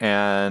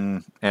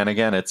 and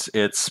again, it's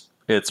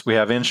we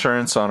have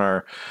insurance on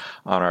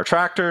our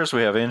tractors,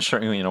 we have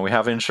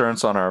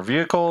insurance on our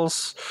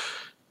vehicles.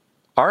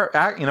 Our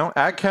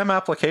ag chem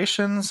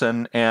applications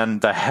and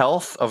the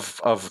health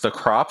of the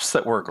crops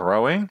that we're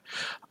growing,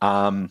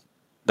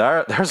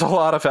 there's a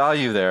lot of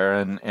value there,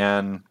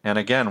 and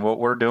again, what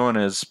we're doing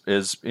is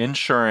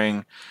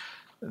ensuring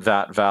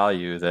that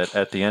value, that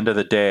at the end of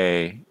the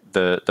day,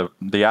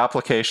 the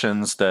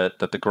applications that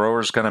the grower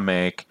is going to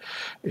make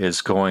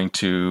is going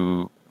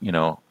to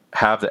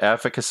have the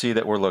efficacy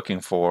that we're looking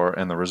for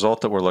and the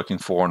result that we're looking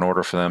for in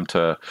order for them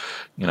to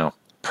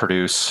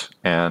produce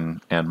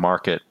and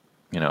market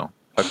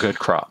a good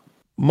crop.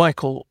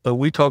 Michael,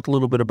 we talked a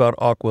little bit about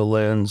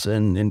AquaLenz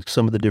and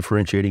some of the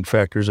differentiating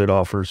factors it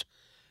offers.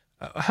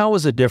 How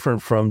is it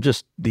different from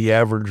just the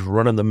average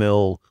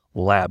run-of-the-mill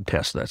lab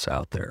test that's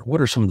out there?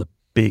 What are some of the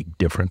big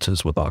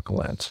differences with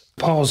AquaLenz?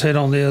 Paul's hit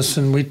on this,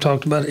 and we've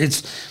talked about it.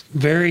 It's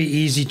very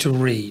easy to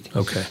read.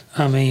 Okay.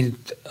 I mean,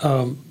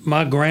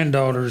 my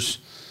granddaughter's,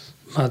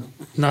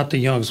 not the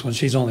youngest one,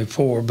 she's only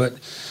 4, but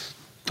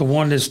the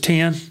one that's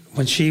 10,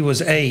 when she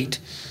was 8,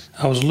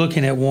 I was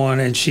looking at one,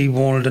 and she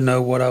wanted to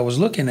know what I was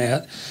looking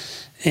at.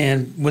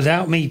 And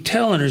without me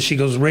telling her, she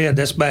goes, "Red,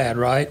 that's bad,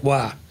 right?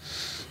 Why?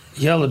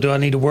 Yellow, do I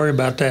need to worry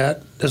about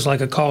that?" That's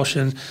like a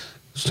caution.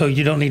 So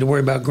you don't need to worry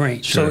about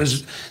green. Sure.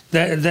 So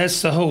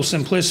that's the whole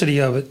simplicity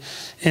of it.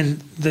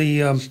 And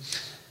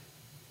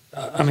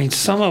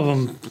some of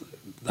them,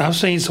 I've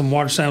seen some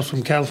water samples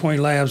from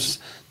California labs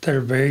that are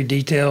very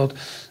detailed.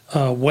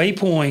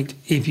 Waypoint,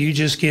 if you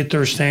just get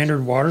their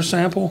standard water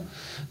sample,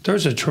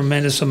 there's a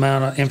tremendous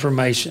amount of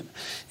information,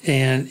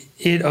 and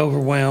it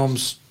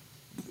overwhelms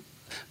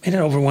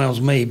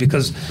me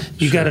because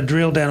you got to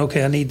drill down.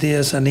 Okay, I need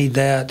this, I need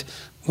that.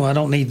 Well, I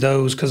don't need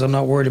those because I'm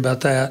not worried about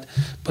that,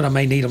 but I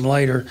may need them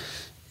later.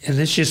 And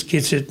this just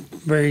gets it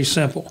very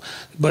simple.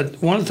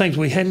 But one of the things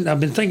I've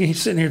been thinking,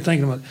 sitting here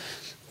thinking about,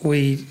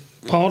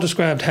 Paul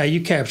described how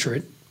you capture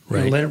it.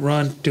 Right. You let it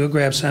run, do a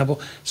grab sample,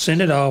 send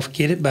it off,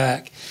 get it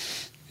back.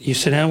 You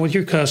sit down with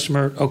your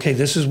customer. Okay,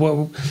 this is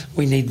what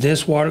we need.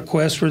 This water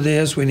quest for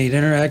this. We need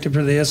interactive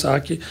for this.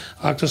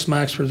 Octus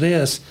Max for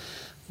this.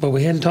 But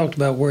we hadn't talked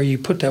about where you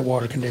put that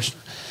water conditioner.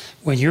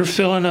 When you're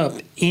filling up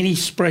any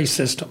spray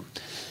system,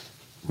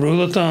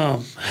 rule of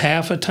thumb,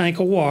 half a tank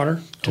of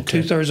water to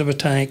 2/3 of a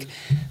tank,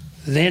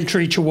 then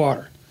treat your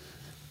water.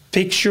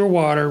 Fix your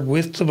water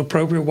with the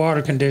appropriate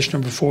water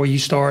conditioner before you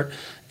start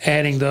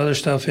adding the other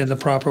stuff in the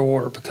proper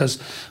order. Because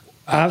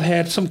I've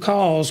had some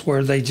calls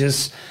where they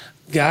just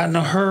got in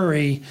a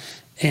hurry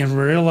and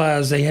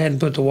realized they hadn't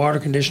put the water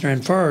conditioner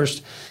in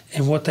first,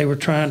 and what they were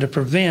trying to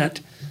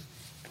prevent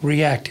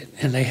reacted,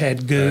 and they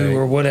had goo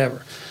or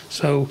whatever.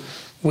 So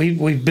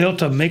we've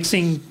built a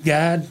mixing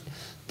guide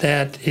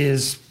that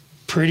is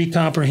pretty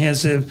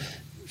comprehensive,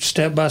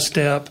 step by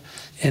step,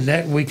 and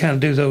that we kind of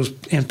do those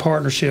in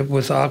partnership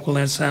with the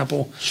AquaLenz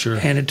sample,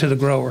 handed to the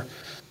grower.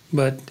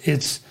 But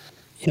it's,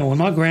 when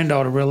my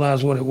granddaughter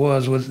realized what it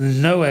was with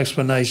no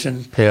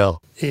explanation,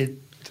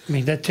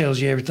 that tells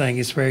you everything.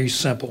 It's very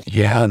simple.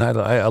 Yeah, and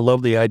I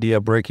love the idea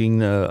of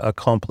breaking a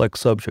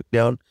complex subject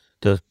down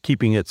to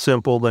keeping it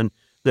simple, then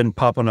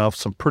popping off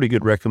some pretty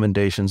good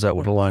recommendations that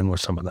would align with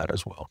some of that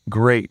as well.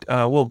 Great.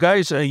 Well,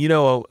 guys,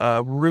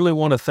 I really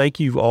want to thank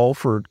you all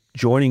for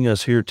joining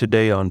us here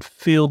today on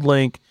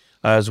FieldLink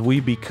as we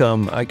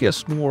become, I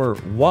guess, more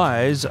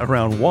wise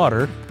around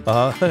water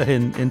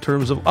in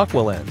terms of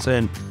AquaLenz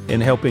and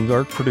in helping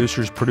our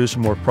producers produce a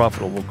more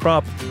profitable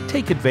crop,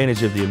 take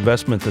advantage of the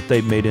investment that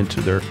they've made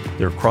into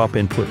their crop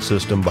input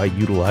system by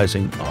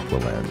utilizing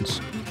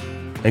AquaLenz.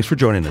 Thanks for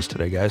joining us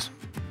today, guys.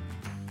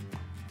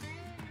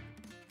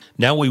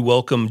 Now we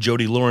welcome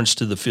Jody Lawrence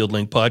to the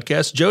FieldLink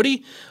podcast.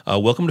 Jody,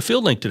 welcome to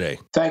FieldLink today.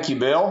 Thank you,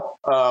 Bill.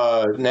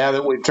 Now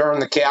that we've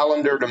turned the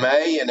calendar to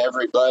May and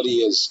everybody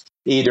is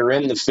either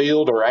in the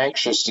field or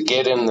anxious to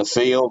get in the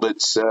field,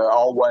 it's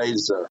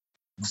always a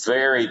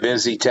very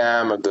busy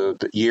time of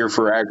the year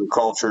for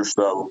agriculture.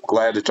 So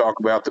glad to talk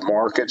about the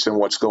markets and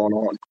what's going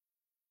on.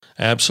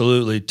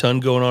 Absolutely. Ton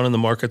going on in the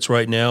markets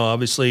right now,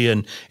 obviously.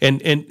 And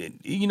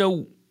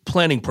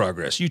planting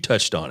progress. You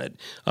touched on it.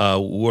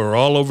 We're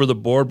all over the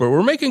board, but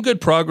we're making good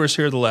progress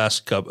here the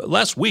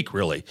last week,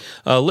 really.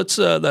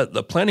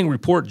 The planting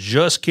report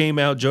just came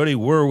out. Jody,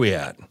 where are we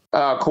at?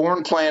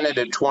 Corn planted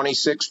at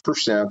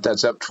 26%.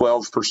 That's up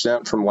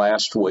 12% from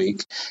last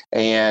week.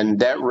 And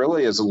that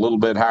really is a little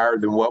bit higher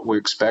than what we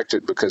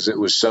expected because it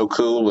was so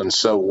cool and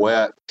so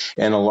wet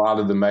in a lot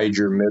of the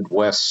major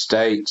Midwest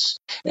states.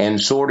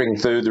 And sorting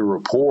through the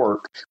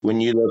report,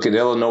 when you look at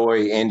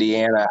Illinois,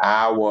 Indiana,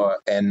 Iowa,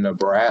 and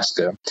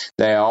Nebraska,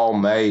 they all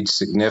made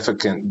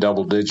significant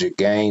double-digit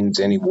gains,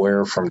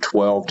 anywhere from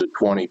 12 to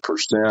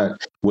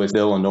 20%, with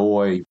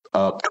Illinois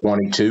up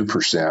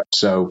 22%.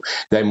 So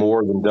they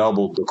more than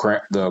doubled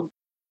the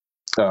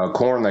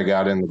corn they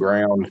got in the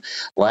ground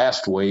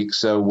last week.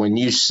 So when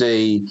you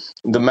see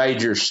the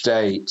major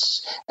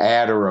states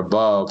at or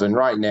above, and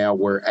right now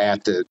we're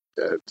at the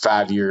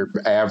 5-year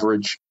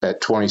average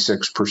at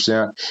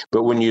 26%.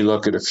 But when you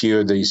look at a few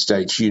of these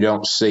states, you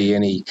don't see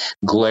any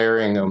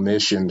glaring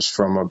omissions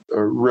from a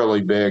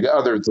really big,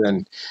 other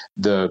than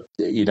the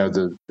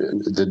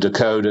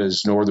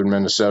Dakotas, northern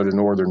Minnesota,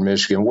 northern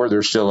Michigan, where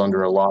they're still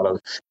under a lot of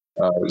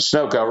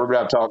snow cover. But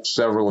I've talked to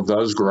several of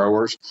those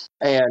growers,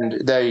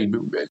 and they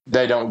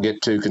don't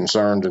get too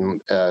concerned,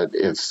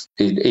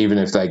 even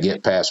if they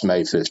get past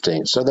May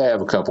 15th. So they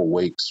have a couple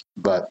weeks,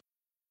 but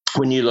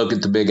when you look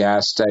at the big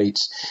I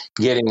states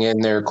getting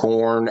in their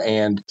corn,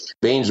 and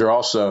beans are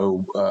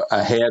also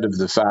ahead of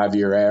the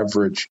 5-year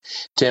average.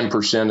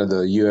 10% of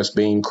the U.S.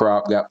 bean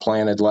crop got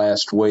planted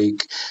last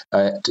week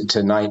to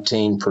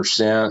 19%.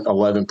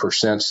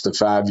 11% is the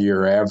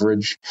 5-year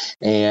average.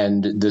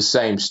 And the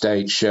same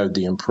states showed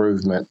the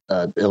improvement.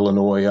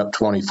 Illinois up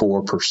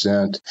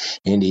 24%,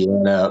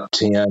 Indiana up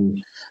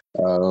 10%.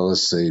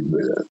 Let's see.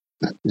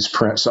 This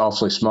print's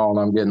awfully small, and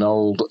I'm getting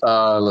old.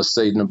 Let's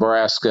see,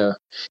 Nebraska,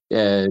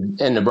 and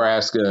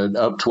Nebraska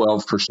up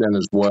 12%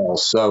 as well.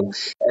 So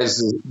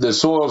as the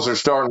soils are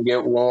starting to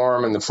get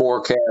warm and the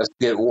forecasts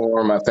get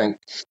warm, I think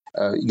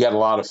you got a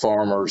lot of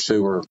farmers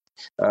who are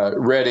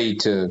ready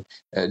to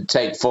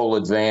take full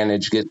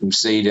advantage, get some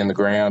seed in the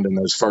ground in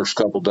those first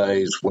couple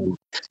days when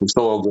the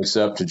soil gets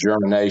up to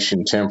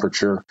germination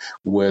temperature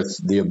with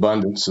the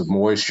abundance of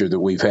moisture that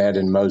we've had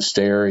in most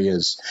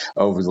areas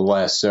over the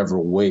last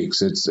several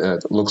weeks. It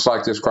looks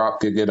like this crop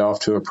could get off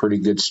to a pretty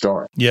good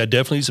start. Yeah,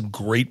 definitely some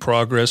great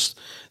progress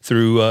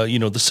through,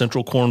 the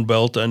Central Corn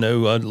Belt. I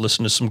know I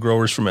listened to some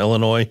growers from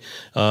Illinois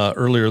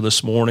earlier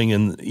this morning,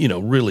 and,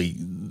 really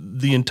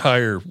the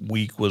entire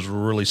week was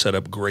really set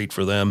up great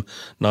for them.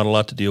 Not a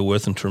lot to deal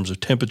with in terms of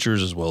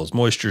temperatures as well as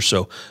moisture.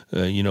 So,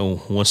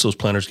 once those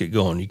planters get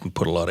going, you can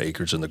put a lot of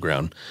acres in the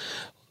ground.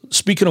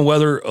 Speaking of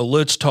weather,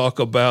 let's talk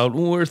about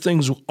where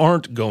things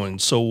aren't going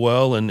so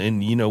well and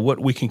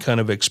what we can kind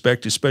of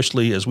expect,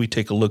 especially as we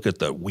take a look at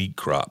the wheat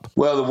crop.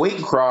 Well, the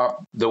wheat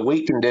crop, the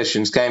wheat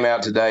conditions came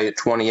out today at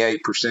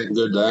 28%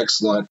 good to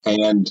excellent,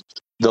 and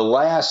the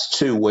last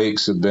 2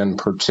 weeks have been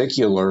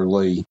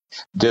particularly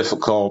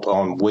difficult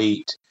on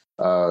wheat.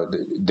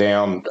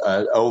 Down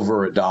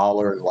over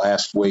 $1, and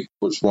last week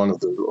was one of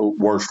the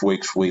worst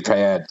weeks we've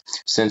had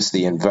since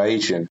the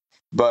invasion.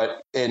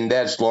 And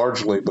that's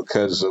largely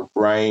because of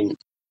rain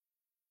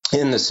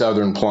in the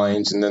southern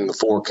plains and then the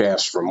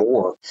forecast for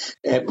more.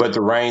 But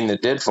the rain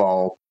that did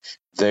fall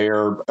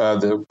there,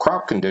 the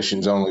crop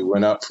conditions only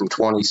went up from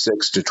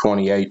 26 to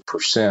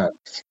 28%.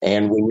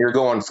 And when you're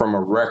going from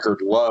a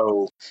record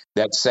low,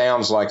 that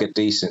sounds like a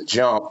decent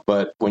jump.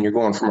 But when you're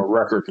going from a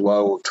record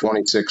low of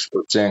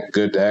 26%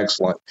 good to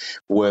excellent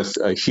with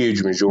a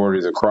huge majority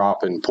of the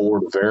crop in poor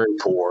to very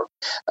poor,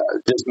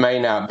 this may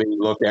not be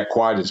looked at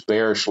quite as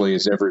bearishly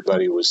as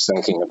everybody was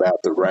thinking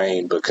about the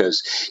rain,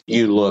 because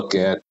you look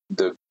at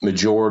the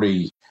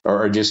majority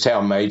or just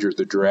how major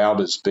the drought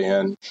has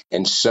been,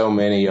 and so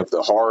many of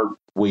the hard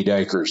wheat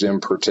acres in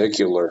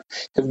particular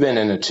have been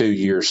in a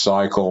 2-year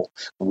cycle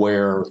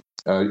where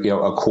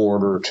a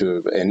quarter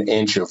to an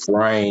inch of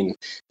rain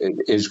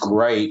is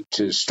great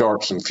to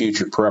start some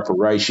future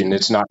preparation.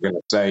 It's not going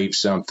to save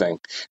something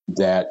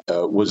that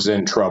was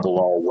in trouble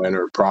all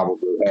winter,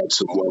 probably had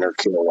some winter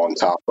kill on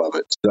top of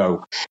it.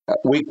 So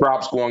wheat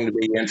crop's going to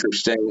be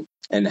interesting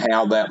and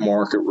how that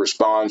market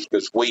responds,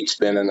 because wheat's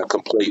been in a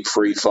complete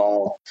free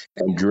fall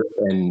and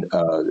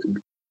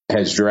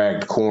has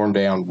dragged corn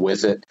down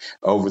with it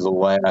over the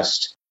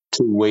last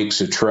 2 weeks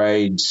of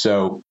trade.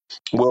 So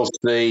we'll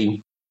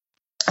see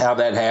how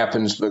that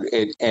happens.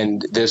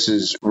 And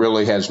this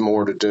really has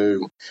more to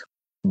do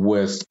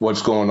with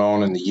what's going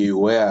on in the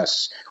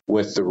U.S.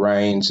 with the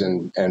rains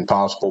and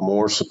possible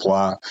more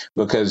supply,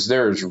 because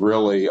there's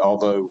really,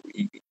 although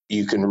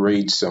you can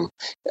read some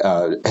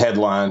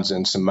headlines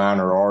and some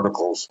minor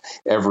articles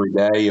every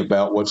day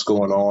about what's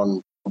going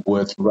on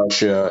with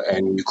Russia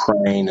and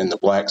Ukraine and the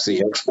Black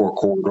Sea export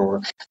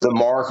corridor, the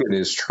market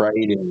is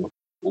trading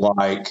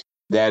like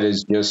that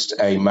is just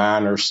a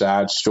minor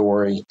side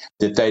story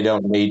that they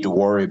don't need to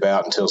worry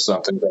about until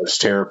something goes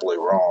terribly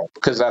wrong.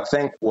 Because I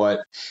think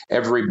what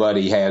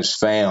everybody has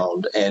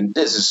found, and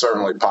this is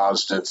certainly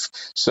positive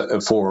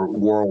for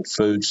world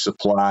food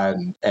supply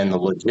and the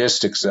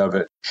logistics of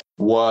it,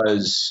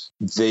 was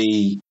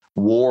the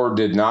war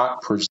did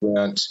not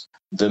present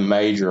the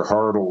major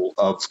hurdle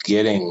of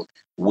getting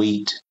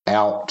wheat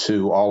out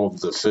to all of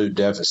the food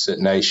deficit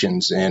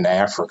nations in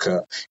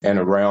Africa and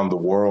around the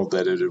world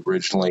that it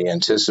originally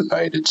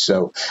anticipated.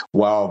 So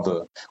while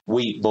the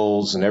wheat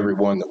bulls and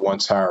everyone that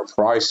wants higher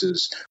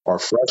prices are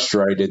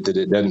frustrated that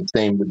it doesn't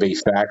seem to be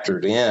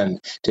factored in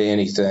to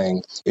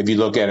anything, if you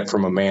look at it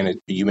from a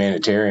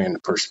humanitarian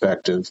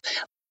perspective,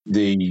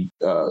 the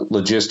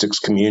logistics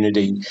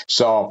community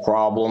saw a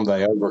problem.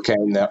 They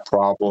overcame that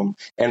problem.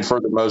 And for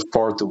the most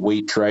part, the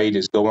wheat trade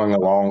is going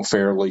along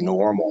fairly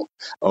normal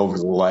over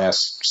the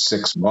last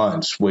 6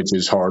 months, which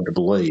is hard to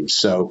believe.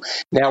 So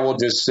now we'll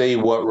just see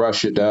what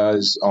Russia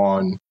does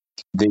on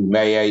the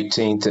May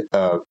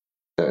 18th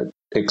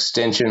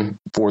extension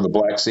for the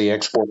Black Sea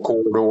export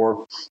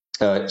corridor.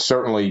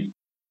 Certainly,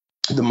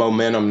 the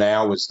momentum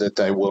now is that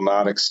they will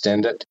not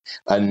extend it.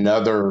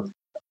 Another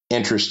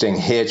interesting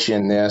hitch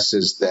in this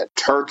is that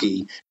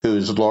Turkey,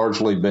 who's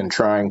largely been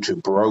trying to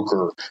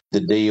broker the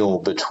deal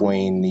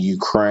between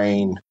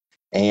Ukraine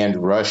and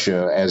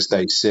Russia as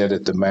they sit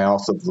at the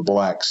mouth of the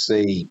Black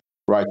Sea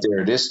right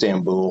there at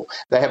Istanbul,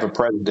 they have a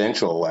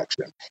presidential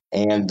election.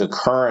 And the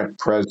current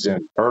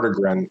President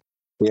Erdogan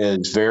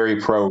is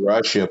very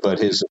pro-Russia, but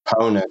his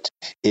opponent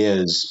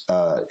is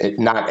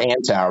not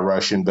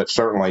anti-Russian, but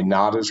certainly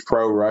not as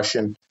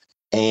pro-Russian.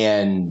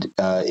 And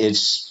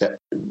it's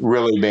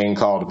really being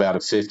called about a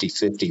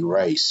 50-50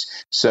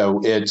 race.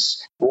 So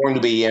it's going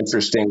to be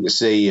interesting to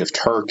see if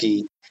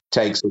Turkey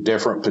takes a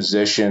different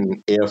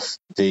position if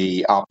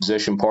the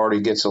opposition party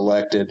gets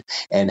elected,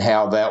 and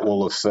how that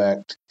will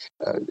affect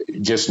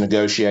just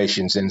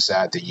negotiations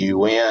inside the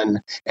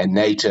UN and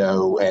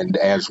NATO, and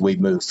as we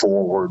move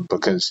forward,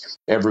 because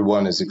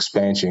everyone is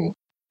expecting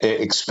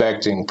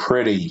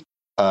pretty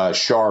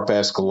sharp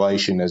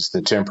escalation as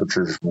the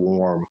temperatures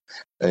warm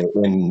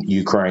in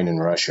Ukraine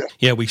and Russia.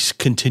 Yeah, we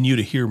continue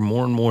to hear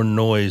more and more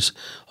noise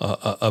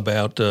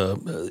about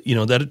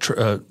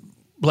that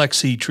Black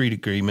Sea Treaty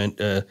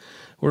Agreement.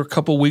 We're a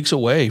couple weeks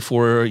away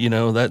for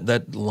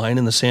that line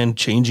in the sand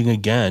changing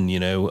again.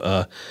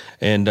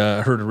 And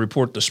I heard a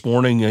report this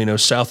morning.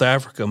 South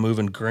Africa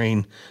moving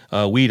grain,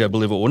 wheat, I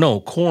believe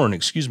corn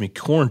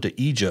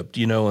to Egypt.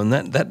 And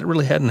that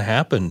really hadn't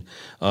happened.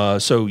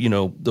 So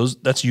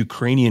that's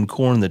Ukrainian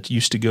corn that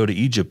used to go to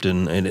Egypt,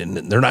 and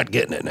they're not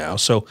getting it now.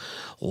 So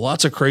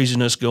lots of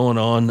craziness going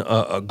on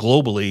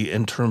globally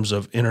in terms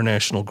of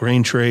international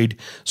grain trade.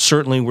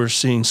 Certainly, we're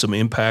seeing some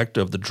impact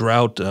of the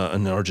drought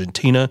in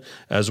Argentina,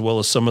 as well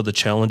as some of the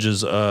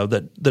challenges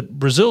that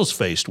Brazil's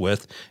faced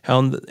with.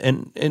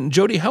 And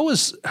Jody, how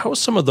is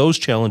some of those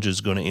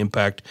challenges going to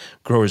impact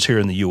growers here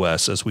in the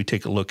U.S. as we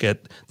take a look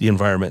at the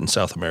environment in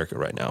South America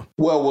right now?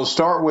 Well, we'll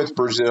start with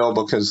Brazil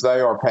because they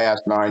are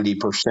past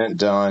 90%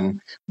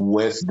 done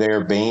with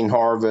their bean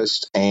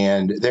harvest,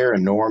 and their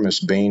enormous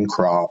bean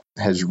crop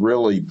has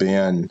really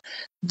been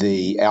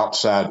the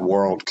outside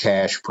world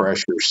cash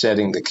pressure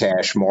setting the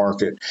cash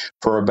market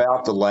for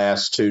about the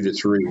last 2 to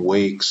 3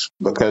 weeks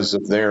because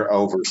of their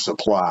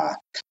oversupply.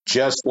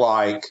 Just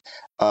like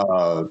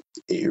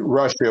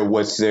Russia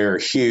with their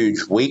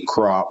huge wheat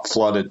crop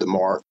flooded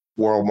the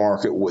world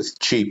market with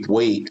cheap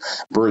wheat,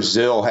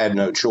 Brazil had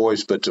no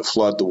choice but to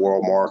flood the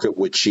world market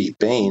with cheap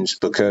beans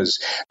because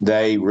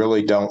they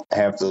really don't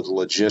have the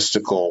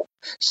logistical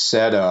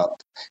setup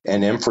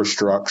and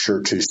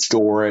infrastructure to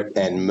store it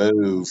and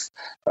move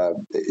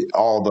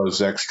all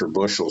those extra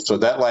bushels. So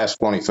that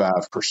last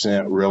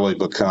 25% really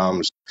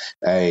becomes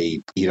a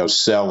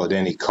sell at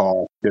any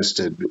cost just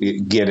to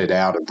get it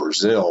out of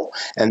Brazil.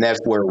 And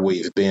that's where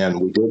we've been.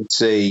 We did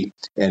see,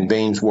 and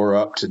beans were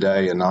up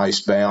today, a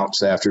nice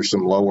bounce after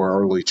some lower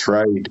early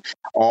trade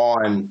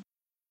on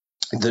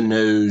the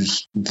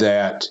news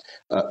that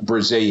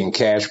Brazilian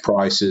cash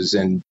prices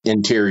and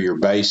interior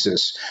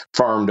basis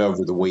firmed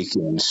over the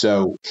weekend.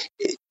 So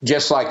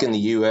just like in the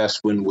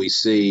U.S., when we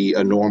see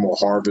a normal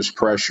harvest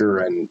pressure,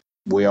 and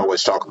we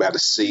always talk about a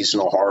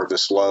seasonal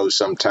harvest low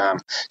sometime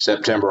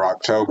September,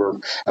 October,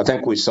 I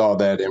think we saw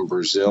that in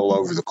Brazil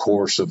over the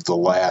course of the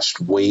last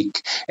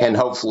week. And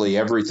hopefully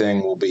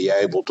everything will be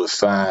able to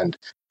find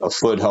a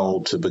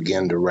foothold to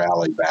begin to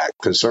rally back,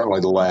 because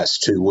certainly the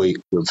last 2 weeks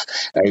of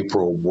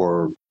April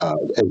were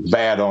as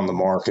bad on the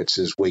markets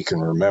as we can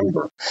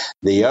remember.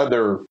 The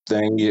other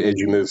thing, as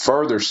you move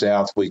further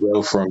south, we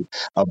go from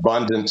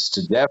abundance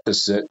to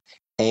deficit,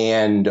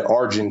 and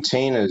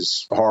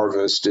Argentina's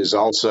harvest is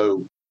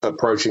also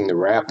approaching the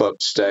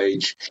wrap-up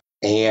stage,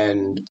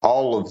 and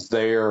all of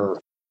their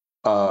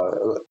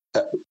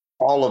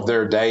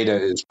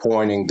data is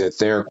pointing that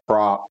their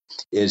crop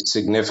is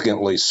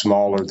significantly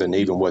smaller than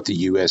even what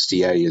the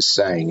USDA is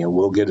saying. And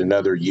we'll get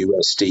another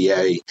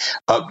USDA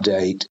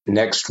update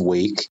next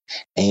week.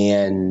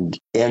 And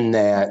in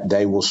that,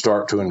 they will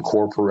start to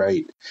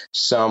incorporate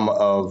some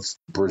of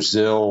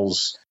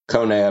Brazil's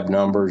CONAB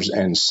numbers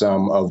and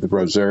some of the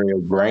Rosario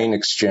Grain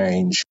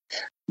Exchange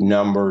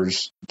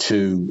numbers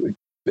to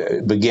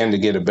begin to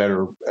get a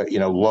better,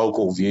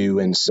 local view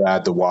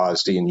inside the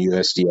WASDE and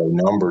USDA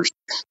numbers.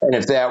 And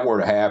if that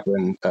were to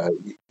happen,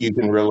 you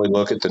can really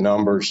look at the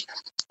numbers.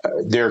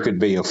 There could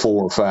be a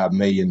 4 or 5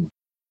 million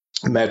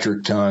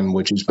metric ton,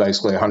 which is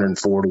basically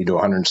 140 to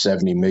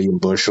 170 million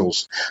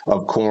bushels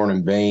of corn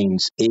and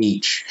beans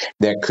each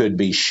that could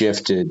be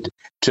shifted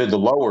to the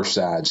lower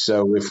side.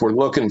 So if we're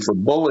looking for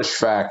bullish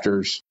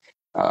factors,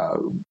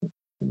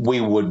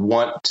 we would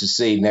want to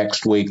see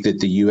next week that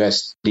the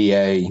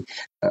USDA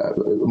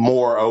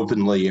more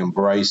openly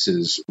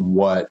embraces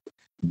what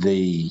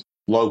the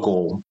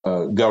local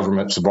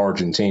governments of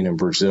Argentina and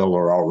Brazil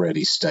are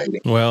already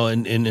stating. Well,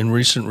 and in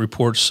recent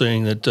reports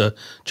saying that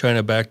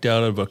China backed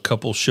out of a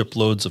couple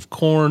shiploads of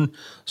corn,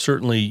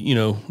 certainly,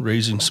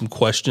 raising some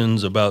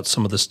questions about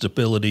some of the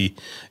stability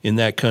in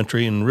that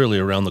country and really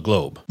around the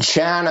globe.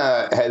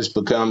 China has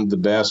become the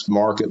best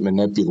market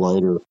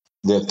manipulator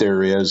that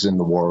there is in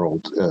the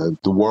world.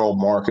 The world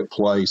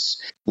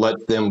marketplace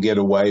let them get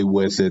away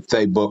with it.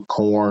 They book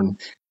corn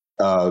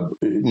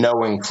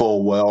knowing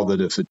full well that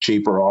if a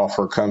cheaper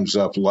offer comes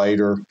up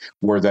later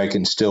where they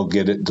can still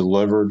get it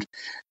delivered,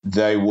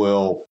 they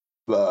will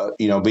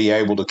be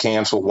able to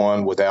cancel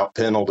one without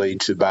penalty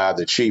to buy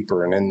the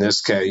cheaper. And in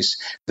this case,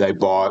 they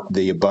bought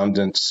the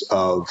abundance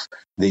of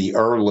the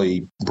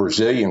early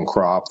Brazilian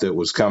crop that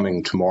was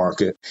coming to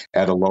market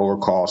at a lower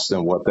cost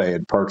than what they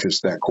had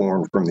purchased that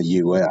corn from the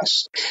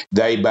U.S.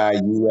 They buy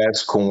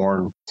U.S.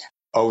 corn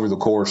over the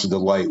course of the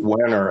late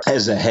winter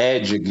as a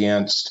hedge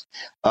against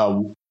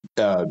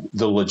the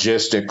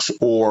logistics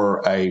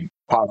or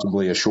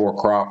possibly a short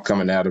crop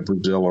coming out of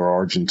Brazil or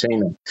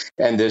Argentina.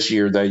 And this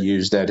year they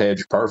used that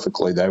hedge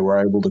perfectly. They were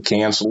able to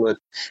cancel it,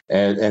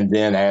 and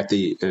then at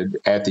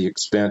the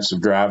expense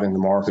of driving the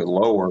market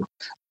lower,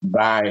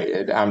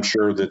 I'm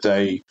sure that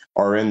they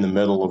are in the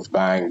middle of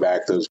buying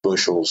back those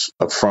bushels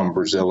from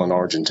Brazil and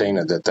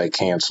Argentina that they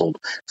canceled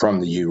from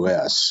the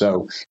U.S.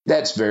 So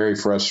that's very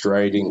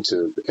frustrating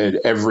to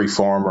every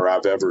farmer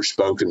I've ever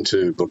spoken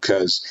to,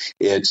 because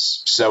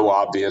it's so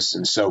obvious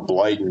and so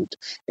blatant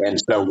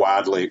and so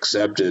widely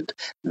accepted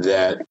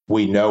that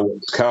we know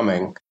it's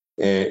coming.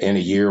 In a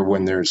year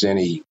when there's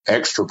any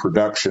extra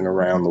production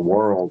around the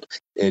world,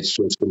 it's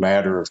just a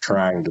matter of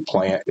trying to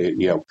plan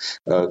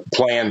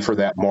for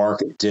that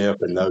market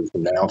dip and those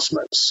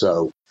announcements.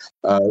 So,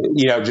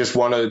 just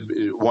one of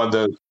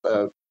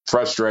the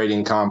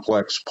frustrating,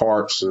 complex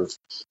parts of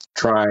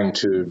trying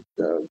to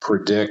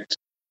predict,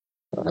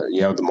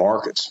 the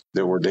markets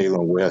that we're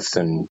dealing with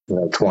in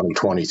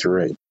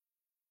 2023.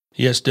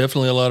 Yes,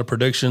 definitely a lot of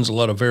predictions, a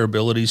lot of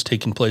variabilities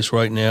taking place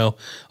right now.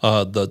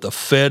 The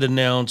Fed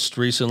announced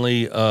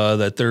recently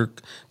that they're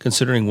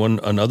considering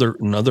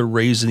another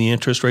raise in the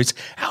interest rates.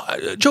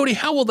 Jody,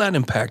 how will that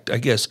impact, I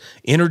guess,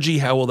 energy?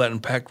 How will that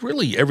impact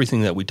really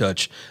everything that we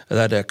touch,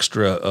 that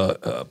extra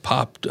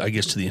pop, I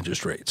guess, to the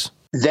interest rates?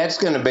 That's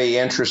going to be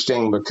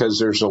interesting because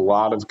there's a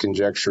lot of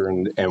conjecture,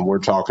 and we're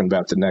talking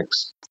about the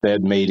next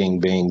Fed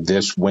meeting being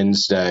this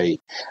Wednesday,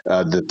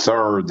 the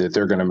 3rd, that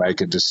they're going to make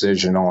a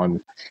decision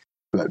on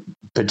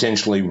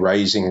potentially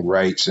raising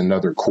rates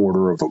another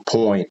quarter of a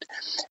point.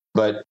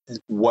 But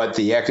what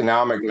the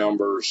economic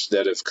numbers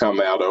that have come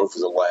out over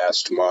the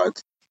last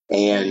month,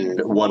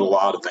 and what a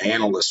lot of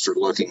analysts are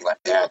looking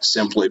at,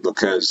 simply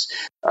because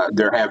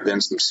there have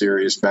been some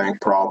serious bank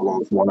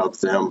problems. One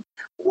of them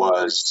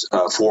was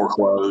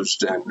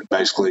foreclosed and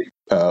basically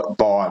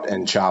bought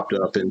and chopped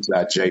up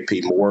inside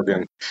J.P.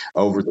 Morgan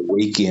over the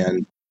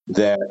weekend,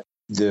 that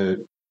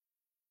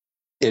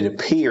it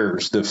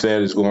appears the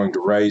Fed is going to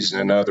raise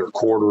another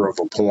quarter of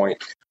a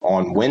point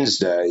on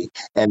Wednesday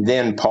and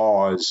then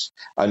pause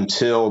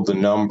until the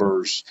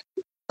numbers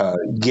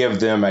give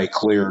them a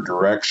clear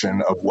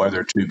direction of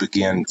whether to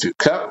begin to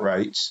cut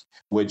rates,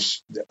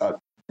 which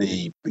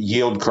the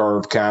yield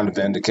curve kind of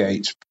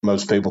indicates.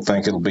 Most people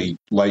think it'll be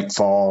late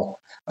fall,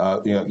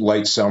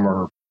 late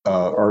summer,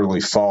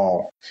 early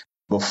fall,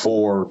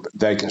 before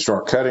they can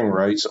start cutting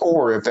rates,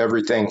 or if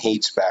everything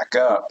heats back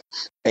up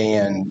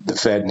and the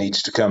Fed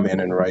needs to come in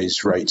and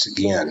raise rates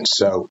again.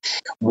 So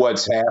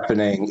what's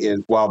happening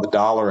is, while the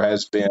dollar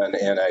has been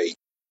in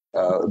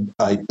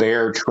a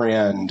bear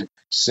trend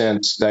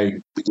since they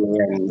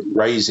began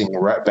raising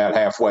about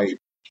halfway,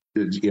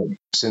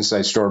 since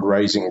they started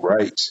raising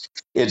rates,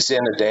 it's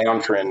in a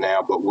downtrend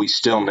now, but we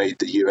still need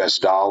the U.S.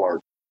 dollar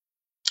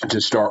to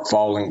start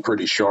falling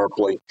pretty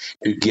sharply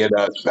to get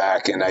us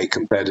back in a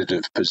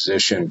competitive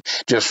position,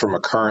 just from a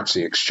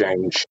currency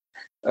exchange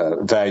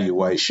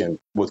valuation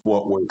with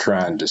what we're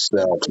trying to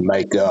sell, to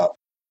make up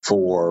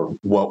for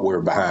what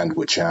we're behind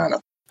with China.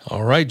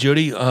 All right,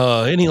 Jody.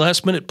 Any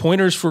last minute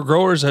pointers for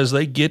growers as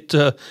they get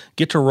to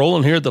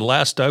rolling here? The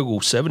last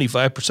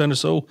 75% or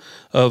so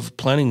of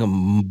planting a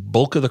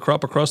bulk of the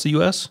crop across the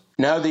U.S.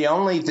 No, the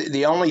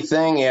only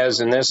thing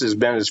is, and this has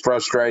been as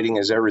frustrating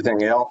as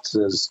everything else,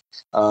 is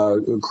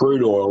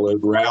crude oil. It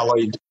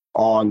rallied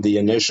on the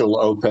initial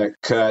OPEC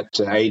cut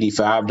to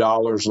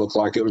 $85. Looked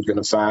like it was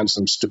going to find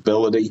some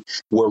stability.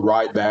 We're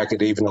right back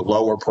at even a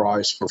lower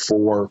price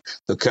before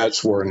the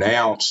cuts were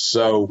announced.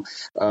 So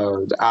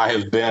I'll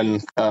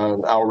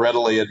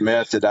readily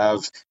admit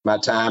that my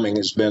timing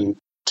has been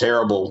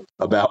terrible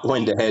about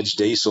when to hedge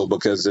diesel,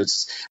 because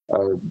it's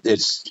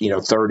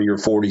 30 or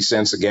 40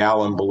 cents a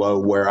gallon below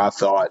where I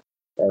thought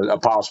a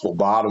possible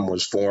bottom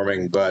was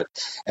forming. But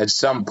at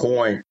some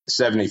point,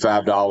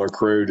 $75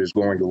 crude is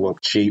going to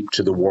look cheap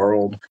to the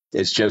world.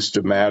 It's just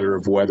a matter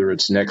of whether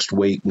it's next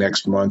week,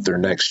 next month, or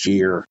next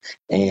year.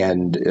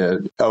 And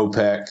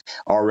OPEC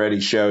already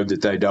showed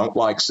that they don't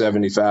like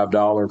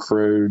 $75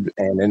 crude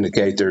and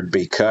indicate there'd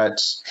be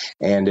cuts.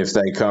 And if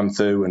they come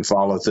through and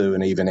follow through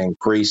and even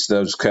increase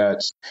those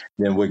cuts,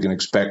 then we can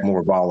expect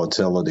more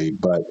volatility.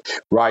 But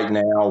right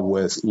now,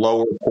 with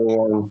lower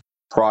corn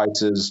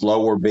prices,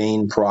 lower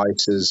bean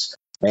prices,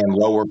 and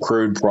lower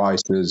crude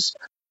prices,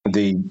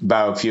 the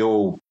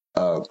biofuel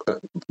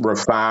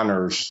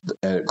refiners,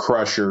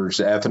 crushers,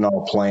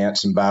 ethanol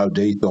plants, and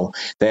biodiesel.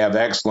 They have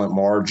excellent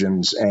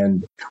margins,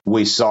 and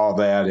we saw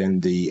that in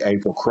the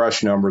April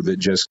crush number that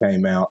just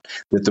came out,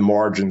 that the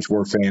margins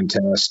were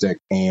fantastic,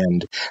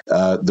 and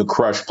the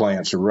crush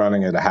plants are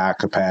running at a high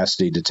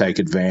capacity to take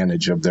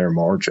advantage of their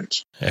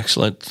margins.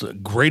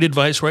 Excellent. Great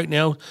advice right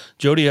now,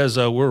 Jody, as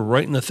we're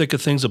right in the thick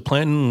of things of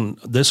planting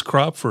this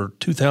crop for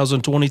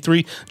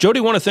 2023. Jody,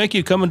 I want to thank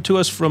you coming to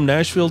us from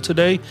Nashville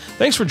today.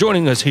 Thanks for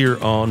joining us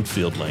here on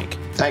FieldLink.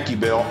 Thank you,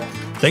 Bill.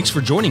 Thanks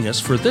for joining us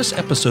for this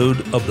episode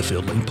of the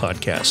FieldLink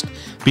Podcast.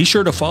 Be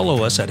sure to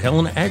follow us at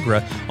Helena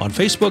Agra on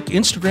Facebook,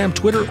 Instagram,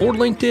 Twitter, or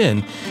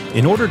LinkedIn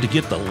in order to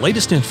get the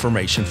latest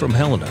information from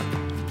Helena.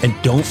 And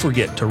don't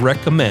forget to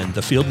recommend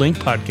the FieldLink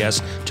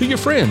Podcast to your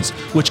friends,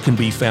 which can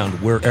be found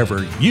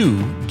wherever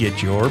you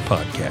get your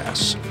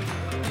podcasts.